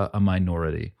much a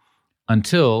minority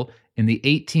until in the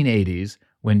 1880s,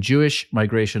 when Jewish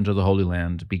migration to the Holy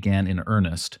Land began in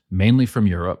earnest, mainly from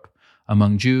Europe,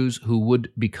 among Jews who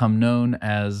would become known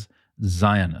as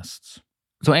Zionists.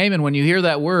 So, Eamon, when you hear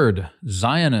that word,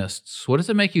 Zionists, what does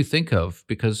it make you think of?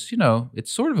 Because,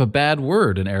 it's sort of a bad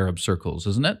word in Arab circles,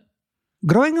 isn't it?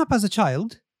 Growing up as a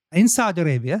child in Saudi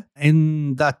Arabia,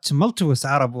 in that tumultuous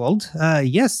Arab world,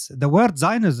 yes, the word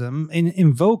Zionism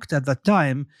invoked at that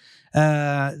time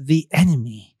the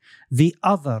enemy, the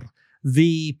other,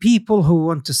 the people who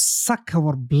want to suck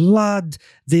our blood,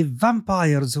 the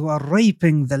vampires who are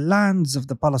raping the lands of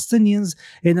the Palestinians,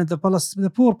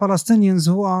 the poor Palestinians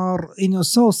who are,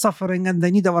 so suffering and they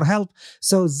need our help.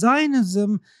 So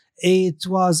Zionism, it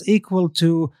was equal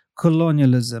to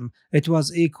colonialism. It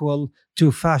was equal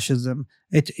to fascism.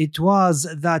 It was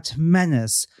that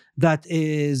menace that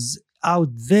is out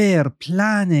there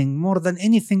planning more than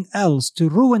anything else to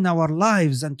ruin our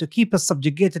lives and to keep us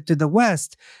subjugated to the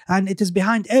West. And it is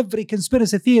behind every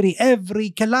conspiracy theory, every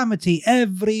calamity,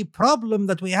 every problem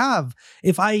that we have.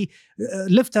 If I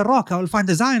lift a rock, I will find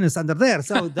a Zionist under there.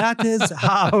 So that is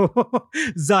how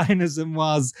Zionism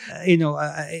was,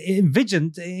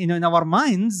 envisioned, in our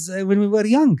minds when we were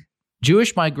young.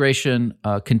 Jewish migration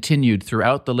continued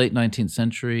throughout the late 19th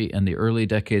century and the early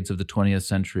decades of the 20th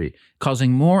century,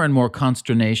 causing more and more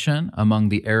consternation among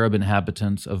the Arab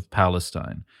inhabitants of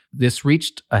Palestine. This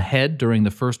reached a head during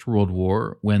the First World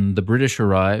War when the British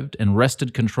arrived and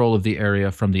wrested control of the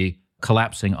area from the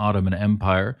collapsing Ottoman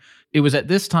Empire. It was at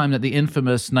this time that the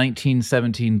infamous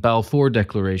 1917 Balfour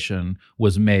Declaration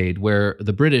was made, where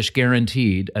the British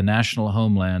guaranteed a national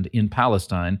homeland in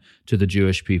Palestine to the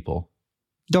Jewish people.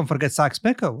 Don't forget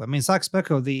Sykes-Picot.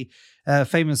 Sykes-Picot, the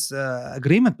famous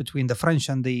agreement between the French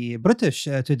and the British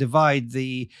to divide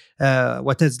the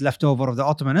what is left over of the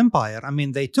Ottoman Empire.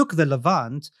 They took the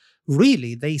Levant,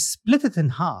 really, they split it in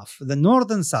half. The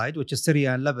northern side, which is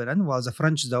Syria and Lebanon, was a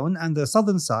French zone, and the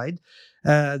southern side,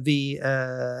 the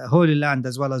Holy Land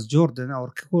as well as Jordan,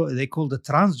 or they called it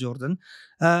Transjordan,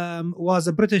 was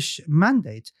a British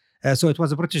mandate. So it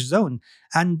was a British zone.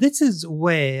 And this is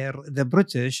where the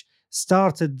British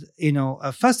started,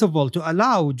 first of all, to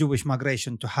allow Jewish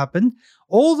migration to happen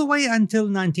all the way until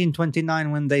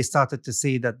 1929, when they started to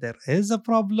see that there is a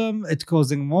problem, it's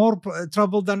causing more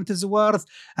trouble than it is worth.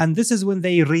 And this is when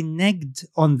they reneged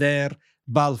on their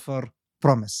Balfour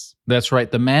promise. That's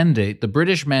right. The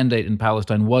British mandate in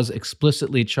Palestine was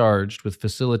explicitly charged with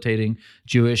facilitating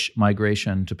Jewish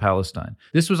migration to Palestine.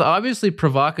 This was obviously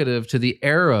provocative to the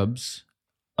Arabs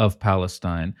of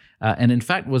Palestine, and in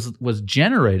fact was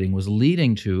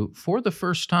leading to, for the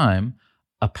first time,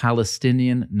 a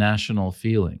Palestinian national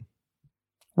feeling.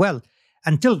 Well,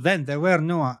 until then, there were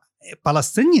no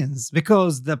Palestinians,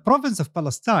 because the province of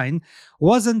Palestine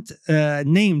wasn't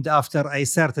named after a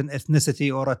certain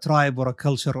ethnicity or a tribe or a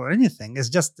culture or anything. It's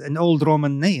just an old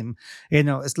Roman name.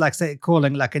 It's like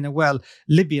calling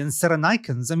Libyans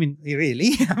Cyrenaians.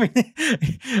 Really?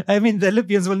 The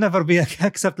Libyans will never be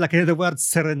accept the word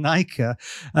Cyrenaica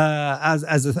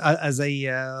as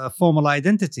a formal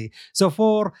identity. So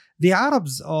for the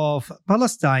Arabs of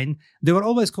Palestine, they were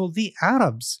always called the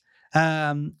Arabs.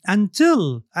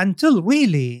 Until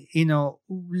really,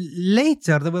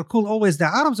 later they were called always the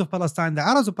Arabs of Palestine,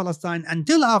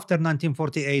 until after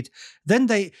 1948. Then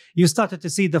you started to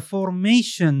see the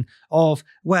formation of,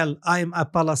 I am a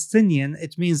Palestinian.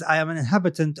 It means I am an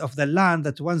inhabitant of the land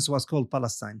that once was called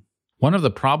Palestine. One of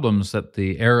the problems that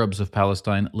the Arabs of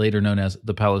Palestine, later known as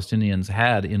the Palestinians,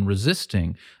 had in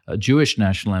resisting Jewish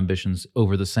national ambitions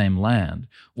over the same land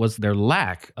was their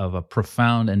lack of a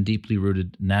profound and deeply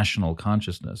rooted national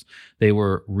consciousness. They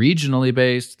were regionally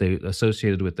based, they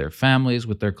associated with their families,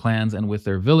 with their clans, and with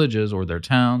their villages or their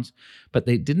towns, but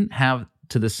they didn't have,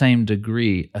 to the same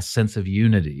degree, a sense of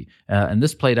unity. And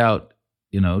this played out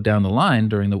down the line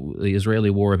during the Israeli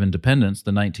War of Independence,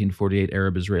 the 1948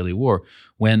 Arab-Israeli War,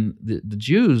 when the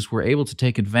Jews were able to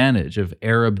take advantage of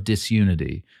Arab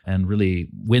disunity and really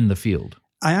win the field.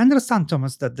 I understand,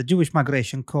 Thomas, that the Jewish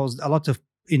migration caused a lot of,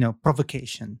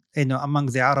 provocation, among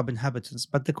the Arab inhabitants.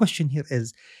 But the question here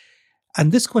is,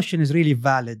 and this question is really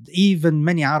valid, even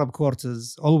many Arab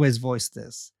quarters always voice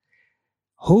this: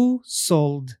 who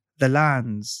sold the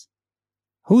lands?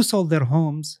 Who sold their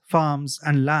homes, farms,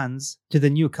 and lands to the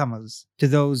newcomers, to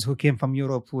those who came from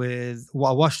Europe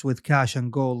washed with cash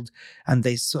and gold, and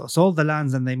they sold the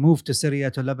lands and they moved to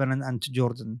Syria, to Lebanon, and to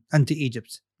Jordan, and to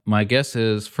Egypt? My guess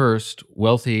is first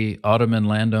wealthy Ottoman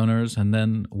landowners and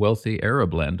then wealthy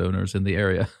Arab landowners in the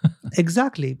area.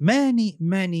 Exactly. Many,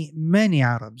 many, many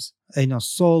Arabs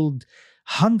sold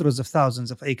hundreds of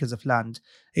thousands of acres of land,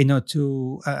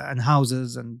 to and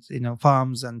houses and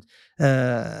farms and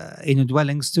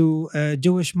dwellings to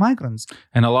Jewish migrants.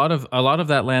 And a lot of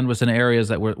that land was in areas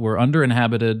that were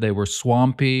underinhabited. They were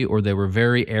swampy or they were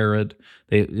very arid.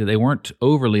 They weren't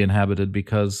overly inhabited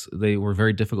because they were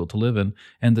very difficult to live in.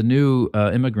 And the new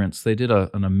immigrants, they did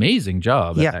an amazing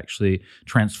job at actually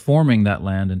transforming that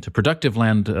land into productive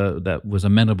land that was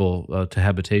amenable to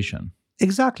habitation.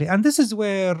 Exactly. And this is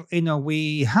where,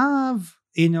 we have,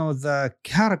 the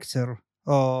character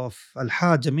of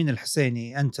Al-Hajj Amin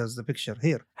al-Husseini enters the picture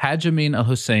here. Hajj Amin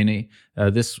al-Husseini,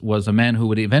 this was a man who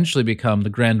would eventually become the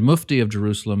Grand Mufti of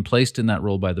Jerusalem, placed in that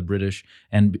role by the British,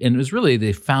 and was really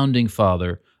the founding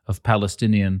father of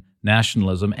Palestinian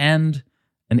nationalism, and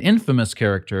an infamous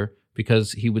character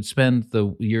because he would spend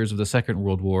the years of the Second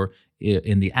World War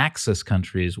in the Axis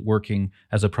countries working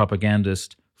as a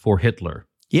propagandist for Hitler.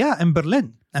 Yeah, in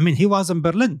Berlin. I mean, he was in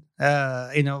Berlin,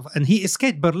 and he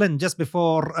escaped Berlin just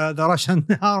before the Russian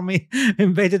army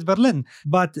invaded Berlin.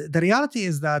 But the reality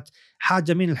is that Hajj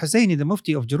Amin al-Husseini, the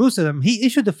Mufti of Jerusalem, he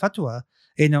issued a fatwa,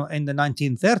 in the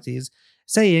 1930s,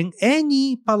 saying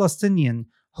any Palestinian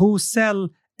who sell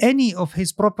any of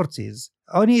his properties,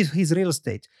 any of his real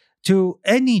estate, to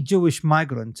any Jewish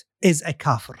migrant is a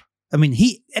kafir. I mean,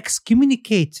 he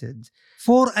excommunicated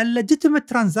for a legitimate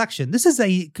transaction. This is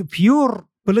a pure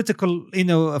political,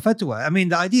 fatwa. I mean,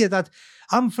 the idea that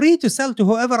I'm free to sell to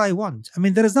whoever I want. I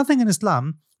mean, there is nothing in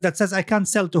Islam that says I can't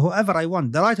sell to whoever I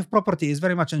want. The right of property is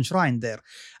very much enshrined there.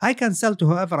 I can sell to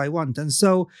whoever I want. And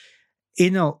so,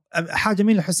 Hajj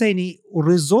Amin al-Husseini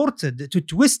resorted to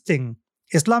twisting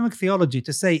Islamic theology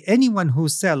to say anyone who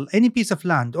sell any piece of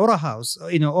land or a house,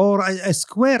 or a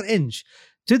square inch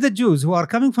to the Jews who are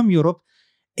coming from Europe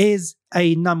is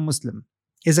a non-Muslim,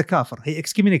 is a kafir. He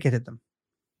excommunicated them.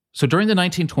 So during the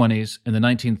 1920s and the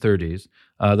 1930s,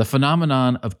 the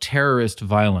phenomenon of terrorist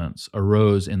violence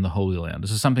arose in the Holy Land.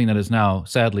 This is something that is now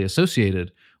sadly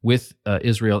associated with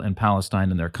Israel and Palestine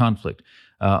and their conflict.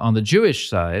 On the Jewish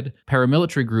side,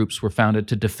 paramilitary groups were founded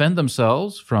to defend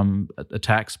themselves from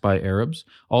attacks by Arabs,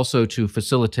 also to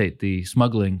facilitate the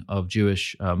smuggling of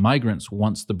Jewish migrants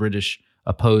once the British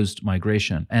opposed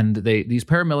migration. And these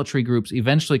paramilitary groups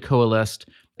eventually coalesced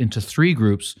into three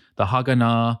groups: the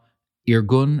Haganah,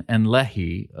 Irgun, and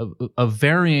Lehi, of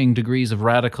varying degrees of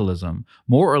radicalism,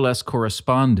 more or less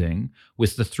corresponding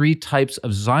with the three types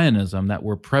of Zionism that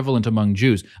were prevalent among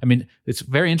Jews. I mean, it's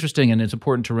very interesting, and it's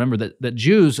important to remember that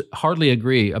Jews hardly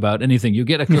agree about anything. You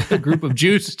get a group of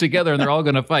Jews together, and they're all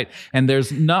going to fight. And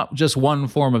there's not just one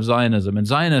form of Zionism, and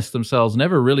Zionists themselves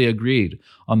never really agreed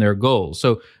on their goals.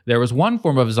 So there was one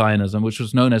form of Zionism, which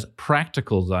was known as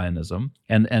practical Zionism,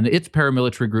 and its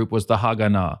paramilitary group was the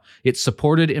Haganah. It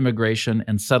supported immigration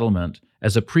and settlement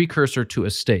as a precursor to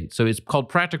a state. So it's called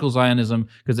practical Zionism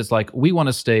because it's like, we want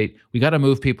a state, we got to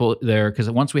move people there, because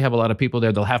once we have a lot of people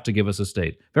there, they'll have to give us a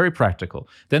state. Very practical.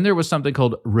 Then there was something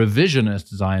called revisionist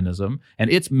Zionism, and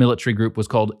its military group was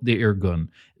called the Irgun.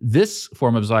 This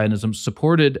form of Zionism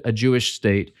supported a Jewish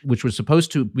state, which was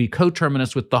supposed to be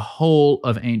coterminous with the whole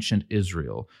of ancient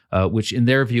Israel, which in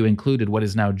their view included what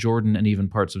is now Jordan and even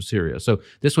parts of Syria. So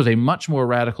this was a much more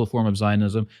radical form of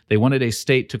Zionism. They wanted a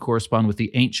state to correspond with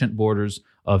the ancient borders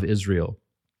of Israel.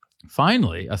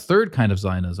 Finally, a third kind of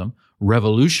Zionism,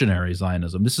 revolutionary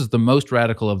Zionism. This is the most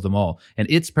radical of them all. And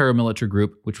its paramilitary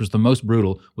group, which was the most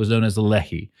brutal, was known as the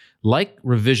Lehi. Like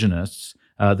revisionists,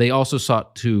 they also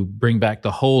sought to bring back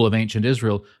the whole of ancient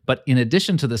Israel. But in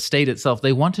addition to the state itself,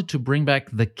 they wanted to bring back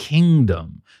the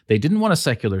kingdom. They didn't want a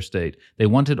secular state. They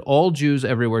wanted all Jews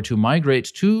everywhere to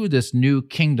migrate to this new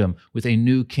kingdom with a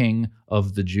new king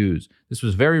of the Jews. This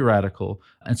was very radical.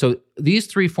 And so these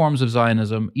three forms of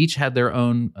Zionism each had their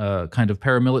own kind of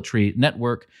paramilitary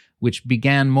network, which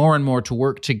began more and more to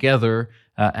work together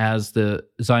as the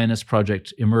Zionist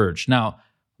project emerged. Now,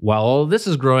 while all of this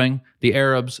is growing, the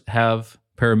Arabs have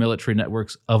paramilitary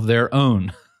networks of their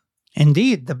own.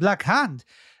 Indeed, the Black Hand,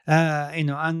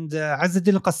 and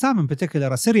Azz-ad-Din al-Qassam in particular,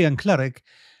 a Syrian cleric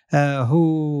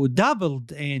who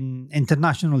dabbled in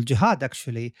international jihad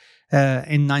actually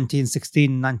in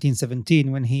 1916,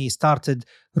 1917, when he started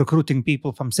recruiting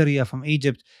people from Syria, from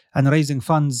Egypt, and raising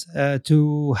funds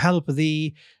to help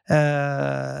the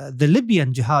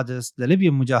Libyan jihadists, the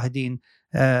Libyan Mujahideen,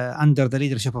 under the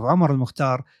leadership of Umar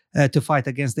al-Mukhtar, to fight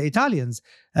against the Italians.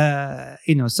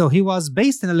 So he was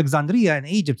based in Alexandria in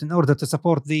Egypt in order to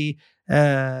support the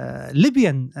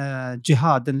Libyan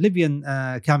jihad and Libyan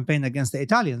campaign against the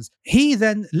Italians. He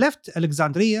then left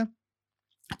Alexandria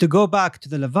to go back to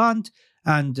the Levant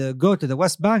and go to the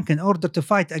West Bank in order to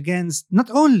fight against not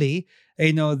only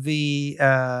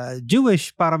the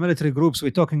Jewish paramilitary groups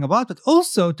we're talking about, but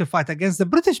also to fight against the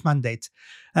British mandate.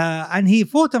 And he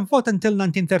fought and fought until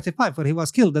 1935, where he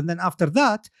was killed. And then after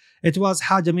that, it was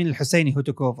Haj Amin al-Husseini who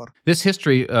took over. This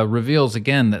history reveals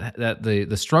again that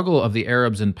the struggle of the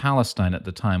Arabs in Palestine at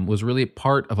the time was really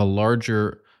part of a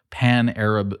larger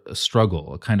pan-Arab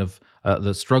struggle, a kind of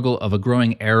the struggle of a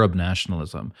growing Arab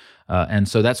nationalism. And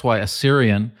so that's why a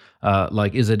Syrian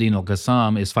like Izz-ad-Din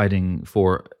al-Qassam is fighting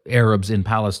for Arabs in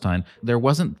Palestine. There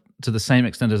wasn't, to the same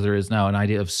extent as there is now, an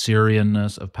idea of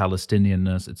Syrianness, of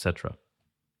Palestinianness, etc.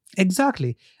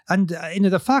 Exactly. And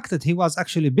the fact that he was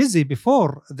actually busy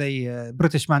before the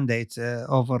British mandate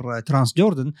over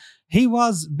Transjordan, he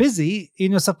was busy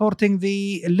supporting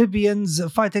the Libyans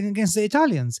fighting against the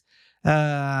Italians.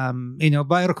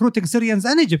 By recruiting Syrians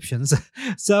and Egyptians.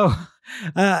 So,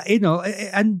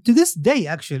 and to this day,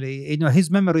 actually, his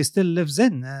memory still lives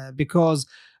in because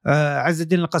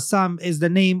Izz-ad-Din al-Qassam is the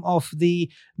name of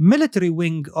the military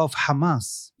wing of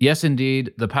Hamas. Yes,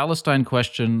 indeed. The Palestine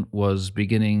question was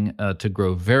beginning to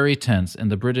grow very tense,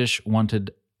 and the British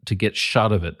wanted to get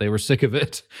shot of it. They were sick of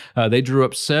it. They drew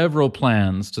up several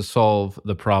plans to solve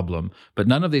the problem, but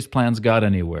none of these plans got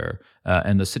anywhere.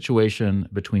 And the situation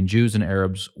between Jews and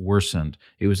Arabs worsened.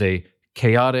 It was a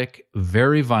chaotic,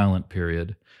 very violent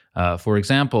period. For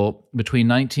example, between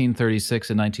 1936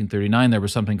 and 1939, there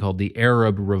was something called the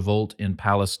Arab Revolt in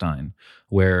Palestine,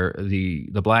 where the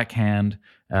Black Hand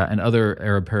and other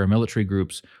Arab paramilitary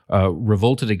groups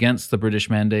revolted against the British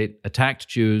mandate, attacked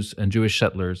Jews and Jewish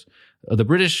settlers. The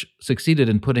British succeeded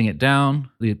in putting it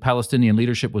down. The Palestinian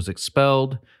leadership was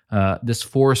expelled. This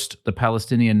forced the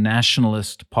Palestinian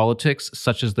nationalist politics,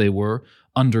 such as they were,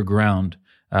 underground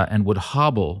and would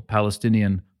hobble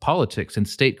Palestinian politics and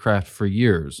statecraft for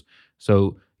years.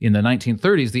 So in the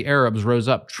 1930s, the Arabs rose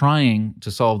up trying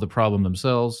to solve the problem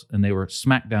themselves, and they were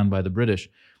smacked down by the British.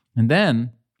 And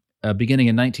then, beginning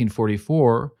in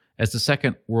 1944, as the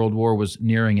Second World War was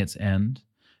nearing its end,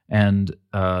 and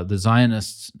the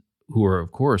Zionists, who were,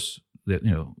 of course,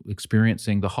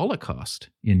 experiencing the Holocaust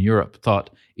in Europe, thought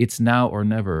it's now or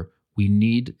never. We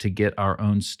need to get our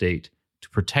own state to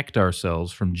protect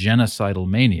ourselves from genocidal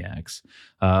maniacs.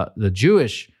 The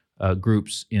Jewish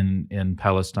groups in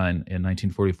Palestine in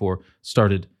 1944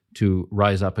 started to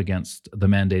rise up against the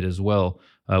mandate as well,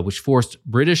 which forced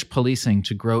British policing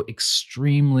to grow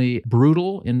extremely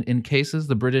brutal in cases.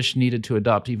 The British needed to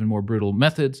adopt even more brutal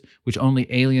methods, which only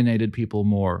alienated people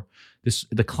more.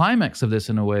 The climax of this,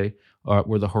 in a way,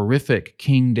 were the horrific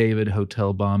King David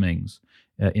Hotel bombings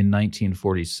in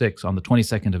 1946, on the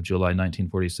 22nd of July,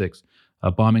 1946.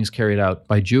 Bombings carried out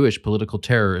by Jewish political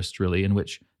terrorists, really, in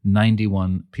which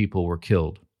 91 people were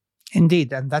killed.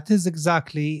 Indeed, and that is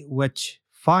exactly which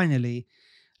finally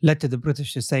led to the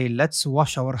British to say, let's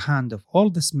wash our hand of all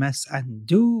this mess and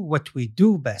do what we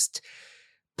do best.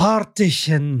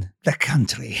 Partition the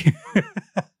country.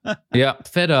 Yeah,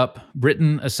 fed up,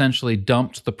 Britain essentially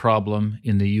dumped the problem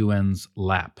in the UN's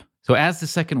lap. So as the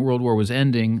Second World War was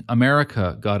ending,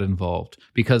 America got involved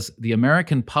because the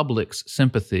American public's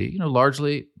sympathy,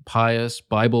 largely pious,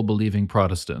 Bible-believing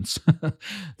Protestants,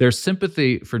 their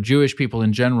sympathy for Jewish people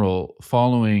in general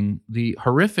following the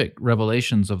horrific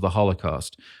revelations of the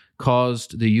Holocaust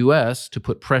caused the US to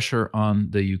put pressure on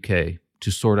the UK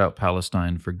to sort out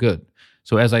Palestine for good.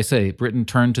 So as I say, Britain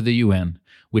turned to the UN,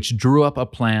 which drew up a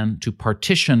plan to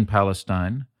partition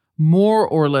Palestine, more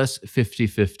or less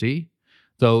 50-50,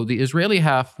 though the Israeli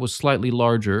half was slightly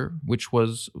larger, which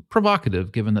was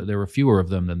provocative given that there were fewer of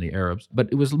them than the Arabs, but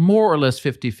it was more or less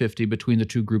 50-50 between the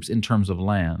two groups in terms of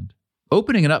land.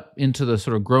 Opening it up into the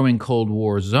sort of growing Cold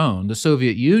War zone, the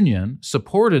Soviet Union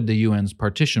supported the UN's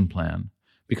partition plan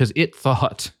because it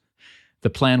thought the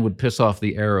plan would piss off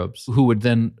the Arabs, who would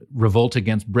then revolt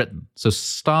against Britain. So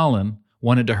Stalin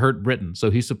wanted to hurt Britain,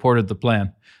 so he supported the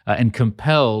plan and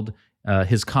compelled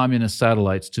his communist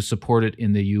satellites to support it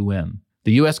in the UN.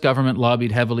 The U.S. government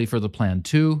lobbied heavily for the plan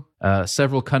too.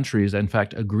 Several countries, in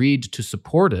fact, agreed to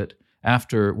support it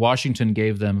after Washington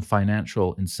gave them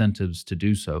financial incentives to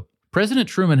do so. President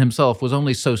Truman himself was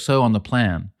only so-so on the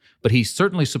plan, but he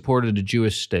certainly supported a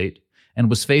Jewish state and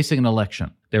was facing an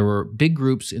election. There were big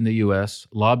groups in the U.S.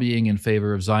 lobbying in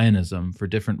favor of Zionism for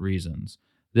different reasons.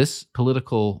 This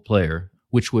political player,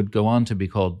 which would go on to be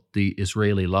called the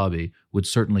Israeli lobby, would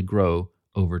certainly grow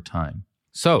over time.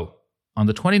 So, on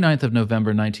the 29th of November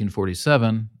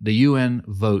 1947, the UN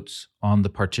votes on the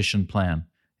partition plan.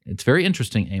 It's very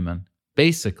interesting, Ayman.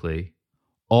 Basically,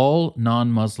 all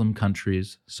non-Muslim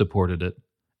countries supported it,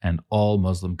 and all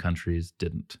Muslim countries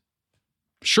didn't.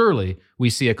 Surely we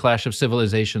see a clash of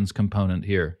civilizations component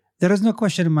here. There is no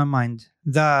question in my mind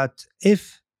that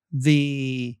if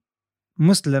the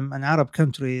Muslim and Arab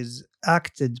countries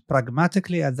acted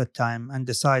pragmatically at that time and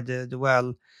decided,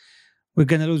 well, we're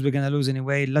going to lose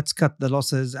anyway, let's cut the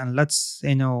losses and let's,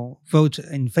 vote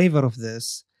in favor of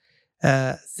this,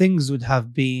 things would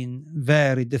have been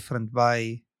very different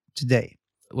by today.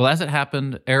 Well, as it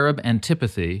happened, Arab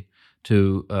antipathy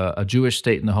to a Jewish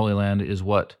state in the Holy Land is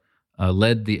what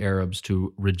led the Arabs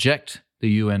to reject the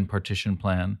UN partition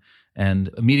plan and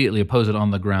immediately oppose it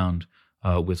on the ground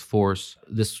with force.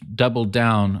 This doubled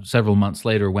down several months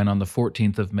later when on the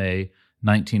 14th of May,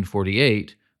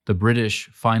 1948, the British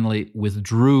finally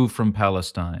withdrew from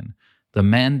Palestine. The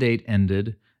mandate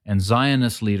ended, and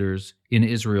Zionist leaders in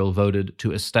Israel voted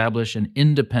to establish an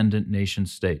independent nation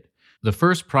state. The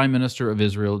first Prime Minister of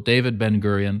Israel, David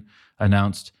Ben-Gurion,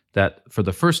 announced that for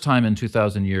the first time in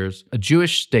 2,000 years, a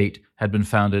Jewish state had been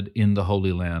founded in the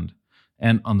Holy Land.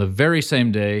 And on the very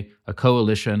same day, a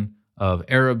coalition of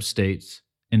Arab states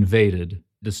invaded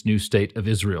this new state of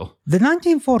Israel. The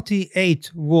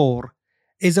 1948 war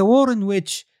is a war in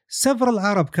which several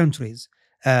Arab countries,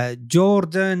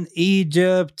 Jordan,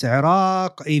 Egypt,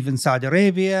 Iraq, even Saudi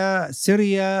Arabia,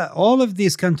 Syria, all of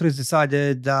these countries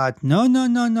decided that no,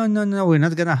 we're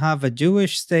not going to have a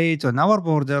Jewish state on our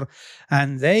border,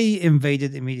 and they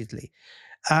invaded immediately.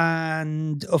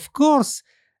 And of course,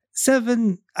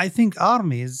 7, I think,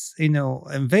 armies,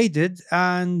 invaded,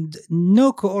 and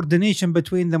no coordination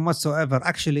between them whatsoever.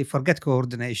 Actually, forget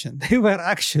coordination. They were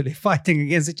actually fighting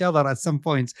against each other at some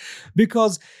points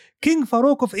because King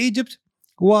Farouk of Egypt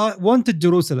wanted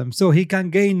Jerusalem so he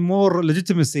can gain more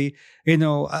legitimacy,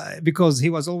 because he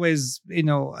was always,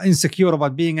 insecure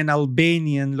about being an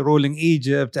Albanian ruling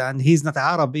Egypt, and he's not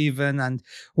Arab even, and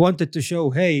wanted to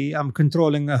show, hey, I'm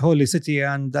controlling a holy city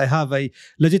and I have a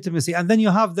legitimacy. And then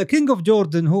you have the king of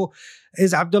Jordan, who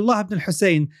is Abdullah ibn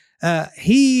Hussein.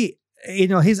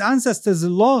 His ancestors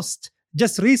lost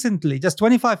just recently, just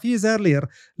 25 years earlier,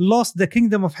 lost the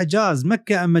kingdom of Hijaz,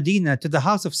 Mecca and Medina, to the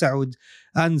House of Saud.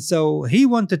 And so he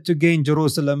wanted to gain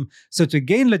Jerusalem, so to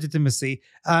gain legitimacy.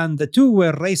 And the two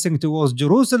were racing towards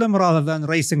Jerusalem rather than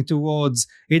racing towards,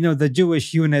 the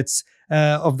Jewish units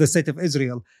of the state of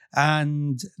Israel.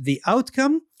 And the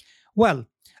outcome, well,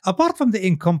 apart from the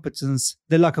incompetence,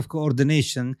 the lack of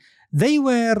coordination, they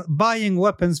were buying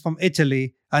weapons from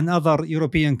Italy and other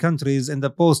European countries in the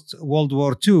post-World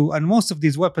War II, and most of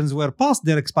these weapons were past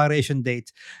their expiration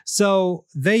date. So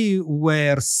they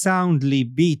were soundly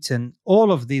beaten,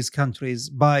 all of these countries,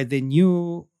 by the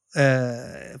newly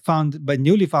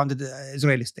founded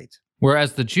Israeli state.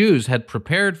 Whereas the Jews had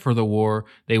prepared for the war,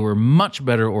 they were much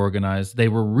better organized. They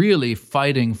were really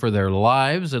fighting for their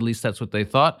lives, at least that's what they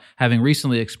thought. Having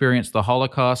recently experienced the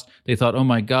Holocaust, they thought, oh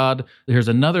my God, there's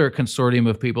another consortium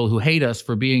of people who hate us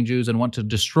for being Jews and want to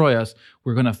destroy us.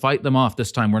 We're going to fight them off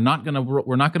this time. We're not going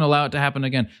to allow it to happen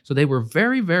again. So they were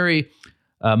very, very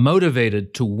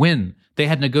motivated to win. They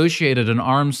had negotiated an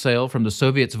arms sale from the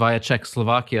Soviets via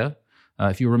Czechoslovakia.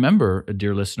 If you remember,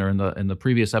 dear listener, in the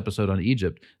previous episode on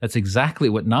Egypt, that's exactly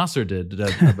what Nasser did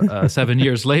 7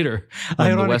 years later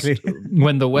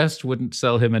when the West wouldn't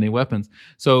sell him any weapons.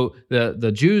 So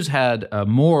the Jews had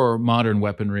more modern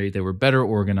weaponry. They were better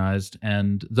organized.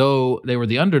 And though they were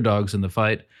the underdogs in the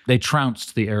fight, they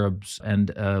trounced the Arabs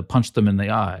and punched them in the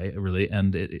eye, really.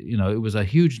 And it was a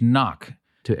huge knock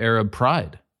to Arab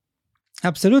pride.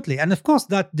 Absolutely. And of course,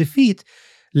 that defeat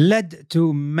led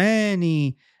to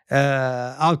many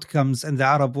outcomes in the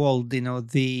Arab world.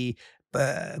 The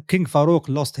King Farouk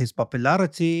lost his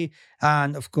popularity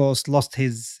and, of course, lost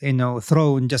his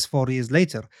throne just 4 years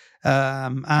later.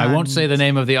 I won't say the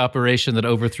name of the operation that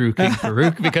overthrew King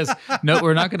Farouk because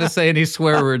we're not going to say any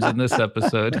swear words in this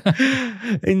episode.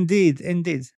 Indeed.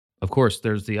 Of course,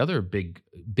 there's the other big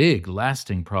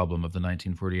lasting problem of the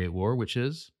 1948 war, which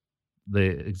is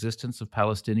the existence of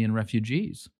Palestinian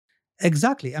refugees.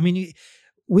 Exactly. I mean,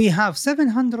 we have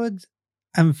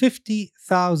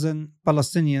 750,000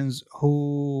 Palestinians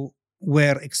who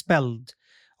were expelled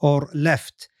or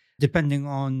left, depending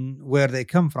on where they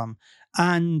come from.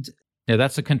 And yeah,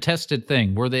 that's a contested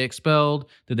thing. Were they expelled?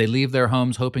 Did they leave their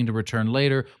homes hoping to return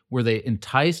later? Were they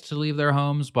enticed to leave their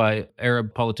homes by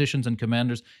Arab politicians and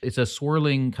commanders? It's a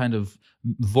swirling kind of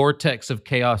vortex of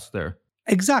chaos there.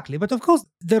 Exactly. But of course,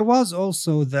 there was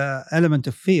also the element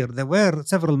of fear. There were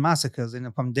several massacres,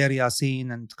 from Deir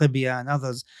Yassin and Qibya and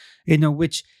others,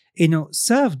 which,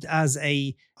 served as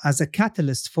a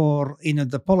catalyst for,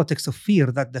 the politics of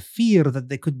fear, that the fear that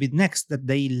they could be next, that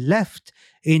they left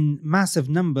in massive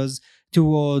numbers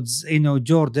towards,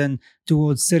 Jordan,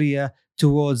 towards Syria,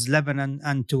 towards Lebanon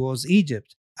and towards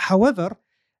Egypt. However,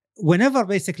 whenever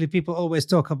basically people always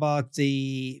talk about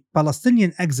the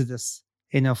Palestinian exodus,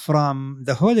 from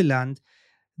the Holy Land,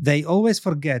 they always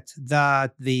forget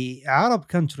that the Arab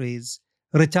countries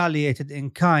retaliated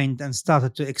in kind and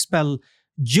started to expel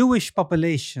Jewish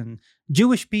population,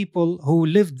 Jewish people who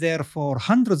lived there for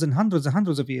hundreds and hundreds and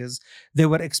hundreds of years. They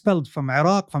were expelled from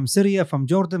Iraq, from Syria, from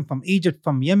Jordan, from Egypt,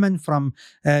 from Yemen, from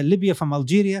Libya, from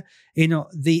Algeria.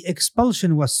 The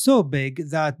expulsion was so big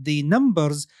that the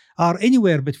numbers are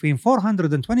anywhere between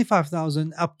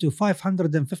 425,000 up to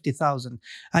 550,000.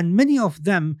 And many of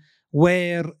them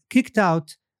were kicked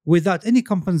out without any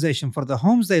compensation for the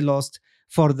homes they lost,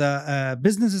 for the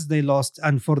businesses they lost,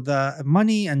 and for the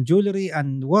money and jewelry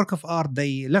and work of art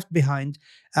they left behind.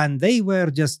 And they were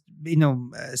just,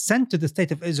 sent to the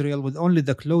state of Israel with only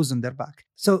the clothes on their back.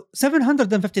 So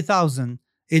 750,000,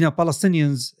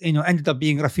 Palestinians, ended up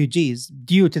being refugees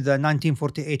due to the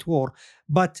 1948 war.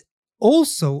 But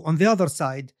also on the other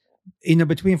side,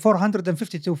 between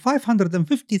 450 to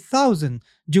 550,000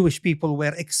 Jewish people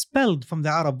were expelled from the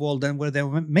Arab world, and where they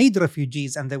were made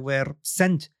refugees and they were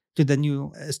sent to the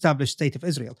new established state of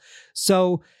Israel.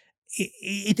 So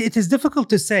it is difficult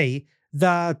to say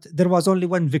that there was only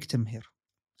one victim here.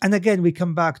 And again, we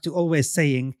come back to always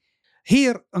saying,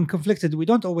 here on Conflicted, we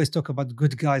don't always talk about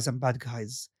good guys and bad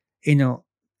guys.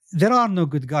 There are no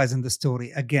good guys in the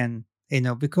story, again,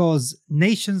 because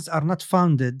nations are not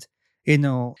founded,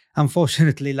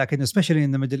 unfortunately, especially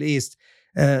in the Middle East,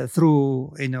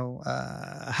 through,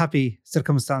 happy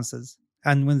circumstances.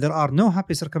 And when there are no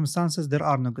happy circumstances, there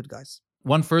are no good guys.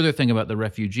 One further thing about the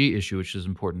refugee issue, which is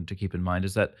important to keep in mind,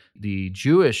 is that the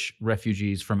Jewish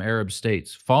refugees from Arab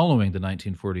states following the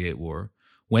 1948 war,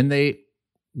 when they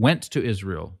went to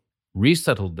Israel,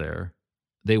 resettled there,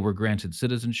 they were granted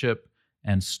citizenship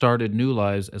and started new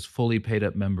lives as fully paid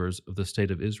up members of the state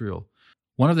of Israel.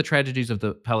 One of the tragedies of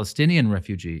the Palestinian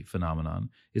refugee phenomenon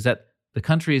is that the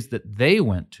countries that they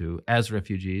went to as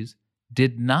refugees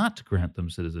did not grant them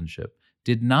citizenship,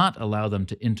 did not allow them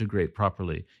to integrate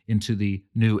properly into the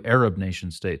new Arab nation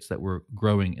states that were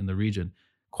growing in the region.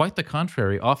 Quite the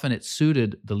contrary, often it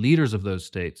suited the leaders of those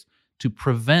states to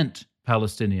prevent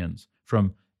Palestinians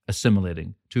from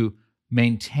assimilating, to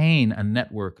maintain a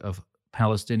network of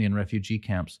Palestinian refugee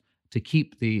camps, to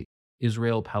keep the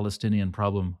Israel-Palestinian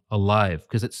problem alive,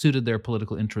 because it suited their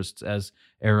political interests as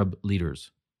Arab leaders.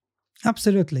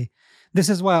 Absolutely. This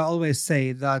is why I always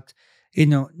say that,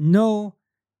 no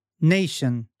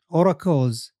nation or a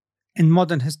cause in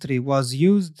modern history was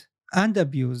used and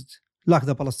abused like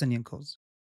the Palestinian cause.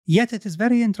 Yet it is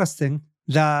very interesting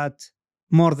that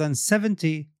more than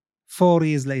 74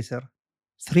 years later,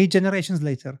 3 generations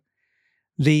later,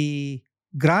 the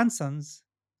grandsons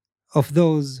of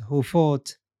those who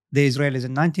fought the Israelis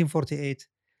in 1948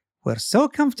 were so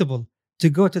comfortable to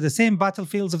go to the same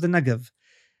battlefields of the Negev,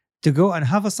 to go and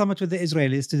have a summit with the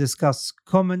Israelis to discuss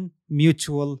common,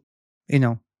 mutual,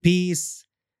 peace,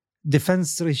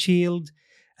 defense shield,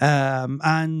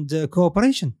 and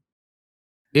cooperation.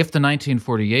 If the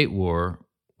 1948 war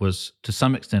was to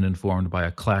some extent informed by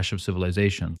a clash of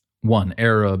civilization, one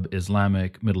Arab,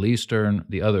 Islamic, Middle Eastern,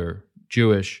 the other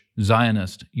Jewish,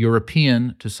 Zionist,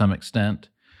 European to some extent,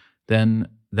 then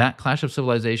that clash of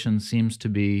civilization seems to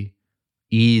be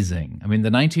easing. I mean,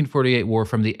 the 1948 war,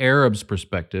 from the Arabs'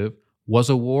 perspective, was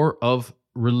a war of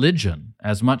religion,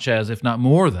 as much as, if not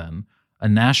more than, a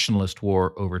nationalist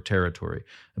war over territory.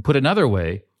 And put another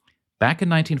way, back in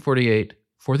 1948,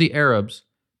 for the Arabs,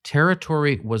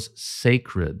 territory was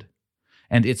sacred,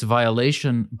 and its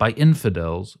violation by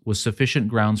infidels was sufficient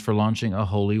grounds for launching a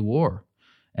holy war.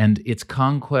 And its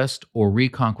conquest or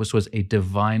reconquest was a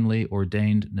divinely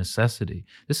ordained necessity.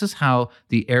 This is how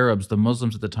the Arabs, the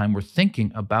Muslims at the time, were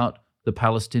thinking about the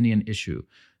Palestinian issue.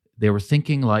 They were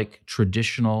thinking like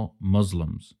traditional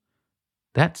Muslims.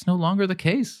 That's no longer the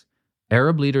case.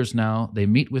 Arab leaders now, they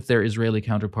meet with their Israeli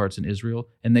counterparts in Israel,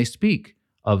 and they speak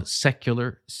of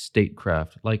secular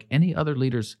statecraft like any other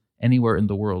leaders anywhere in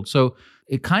the world. So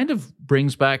it kind of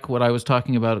brings back what I was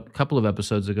talking about a couple of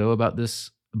episodes ago about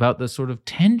this sort of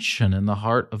tension in the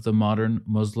heart of the modern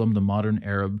Muslim, the modern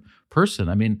Arab person.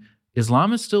 I mean,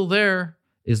 Islam is still there.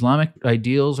 Islamic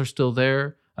ideals are still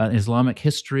there. An Islamic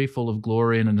history full of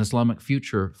glory and an Islamic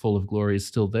future full of glory is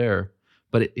still there.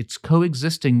 But it's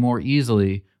coexisting more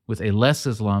easily with a less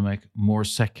Islamic, more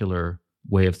secular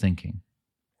way of thinking.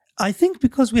 I think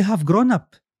because we have grown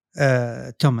up,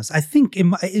 Thomas. I think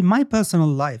in my personal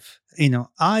life,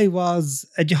 I was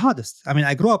a jihadist. I mean,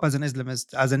 I grew up as an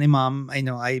Islamist, as an imam.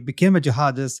 I became a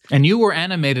jihadist. And you were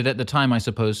animated at the time, I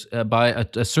suppose, by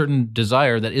a certain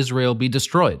desire that Israel be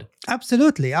destroyed.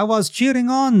 Absolutely. I was cheering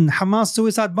on Hamas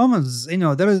suicide bombers.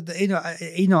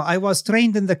 I was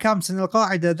trained in the camps in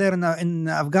Al-Qaeda there in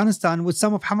Afghanistan with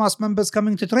some of Hamas members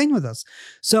coming to train with us.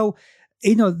 So,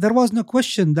 there was no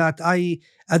question that I,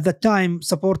 at the time,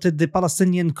 supported the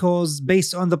Palestinian cause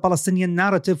based on the Palestinian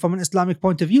narrative from an Islamic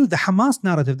point of view, the Hamas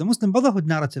narrative, the Muslim Brotherhood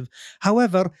narrative.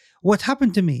 However, what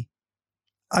happened to me?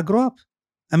 I grew up.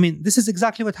 I mean, this is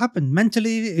exactly what happened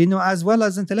mentally, as well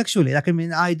as intellectually.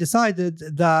 I decided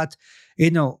that,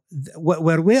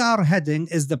 where we are heading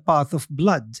is the path of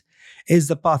blood, is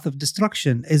the path of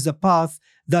destruction, is the path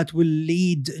that will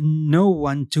lead no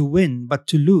one to win, but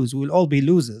to lose. We'll all be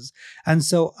losers. And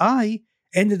so I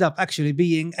ended up actually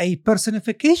being a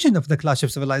personification of the clash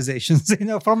of civilizations,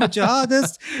 from a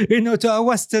jihadist, to a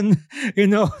Western,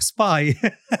 spy.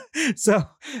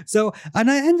 And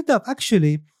I ended up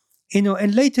actually,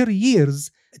 in later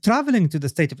years, traveling to the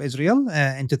State of Israel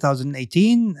in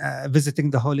 2018, visiting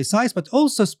the holy sites, but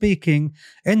also speaking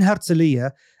in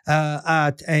Herzliya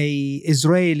at a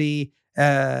Israeli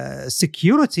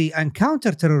security and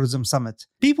counterterrorism summit.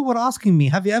 People were asking me,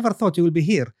 have you ever thought you will be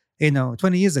here?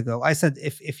 20 years ago. I said,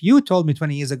 if you told me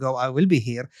 20 years ago I will be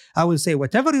here, I will say,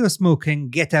 whatever you're smoking,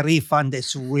 get a refund.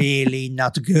 It's really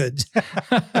not good.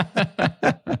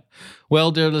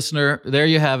 Well, dear listener, there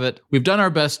you have it. We've done our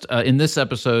best in this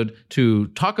episode to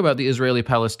talk about the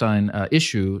Israeli-Palestine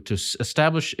issue, to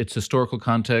establish its historical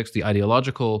context, the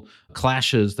ideological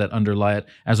clashes that underlie it,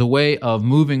 as a way of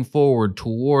moving forward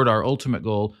toward our ultimate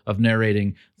goal of narrating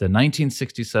the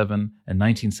 1967 and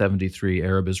 1973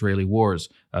 Arab-Israeli wars,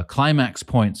 climax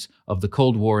points of the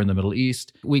Cold War in the Middle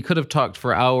East. We could have talked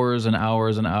for hours and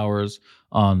hours and hours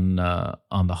on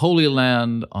the Holy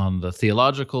Land, on the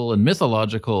theological and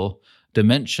mythological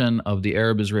dimension of the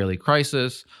Arab-Israeli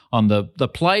crisis, on the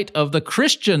plight of the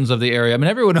Christians of the area. I mean,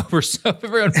 everyone forgets that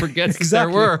there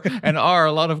were and are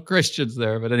a lot of Christians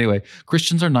there. But anyway,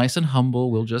 Christians are nice and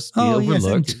humble. We'll just be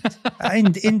overlooked.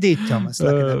 Yes, indeed, Thomas.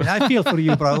 I feel for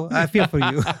you, bro. I feel for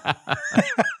you.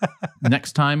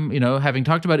 Next time, having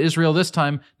talked about Israel this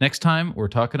time, next time we're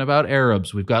talking about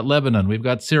Arabs. We've got Lebanon, we've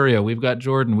got Syria, we've got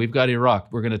Jordan, we've got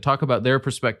Iraq. We're going to talk about their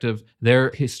perspective, their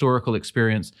historical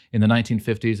experience in the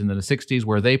 1950s and the 60s,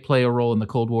 where they play a role in the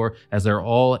Cold War as they're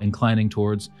all inclining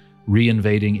towards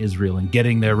reinvading Israel and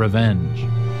getting their revenge.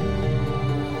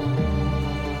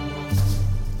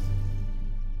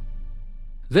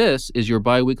 This is your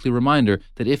bi-weekly reminder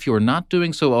that if you're not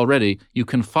doing so already, you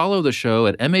can follow the show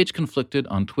at MH Conflicted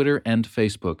on Twitter and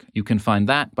Facebook. You can find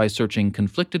that by searching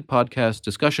Conflicted Podcast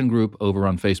Discussion Group over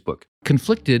on Facebook.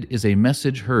 Conflicted is a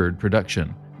Message Heard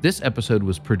production. This episode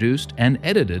was produced and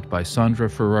edited by Sandra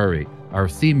Ferrari. Our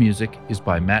theme music is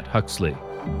by Matt Huxley.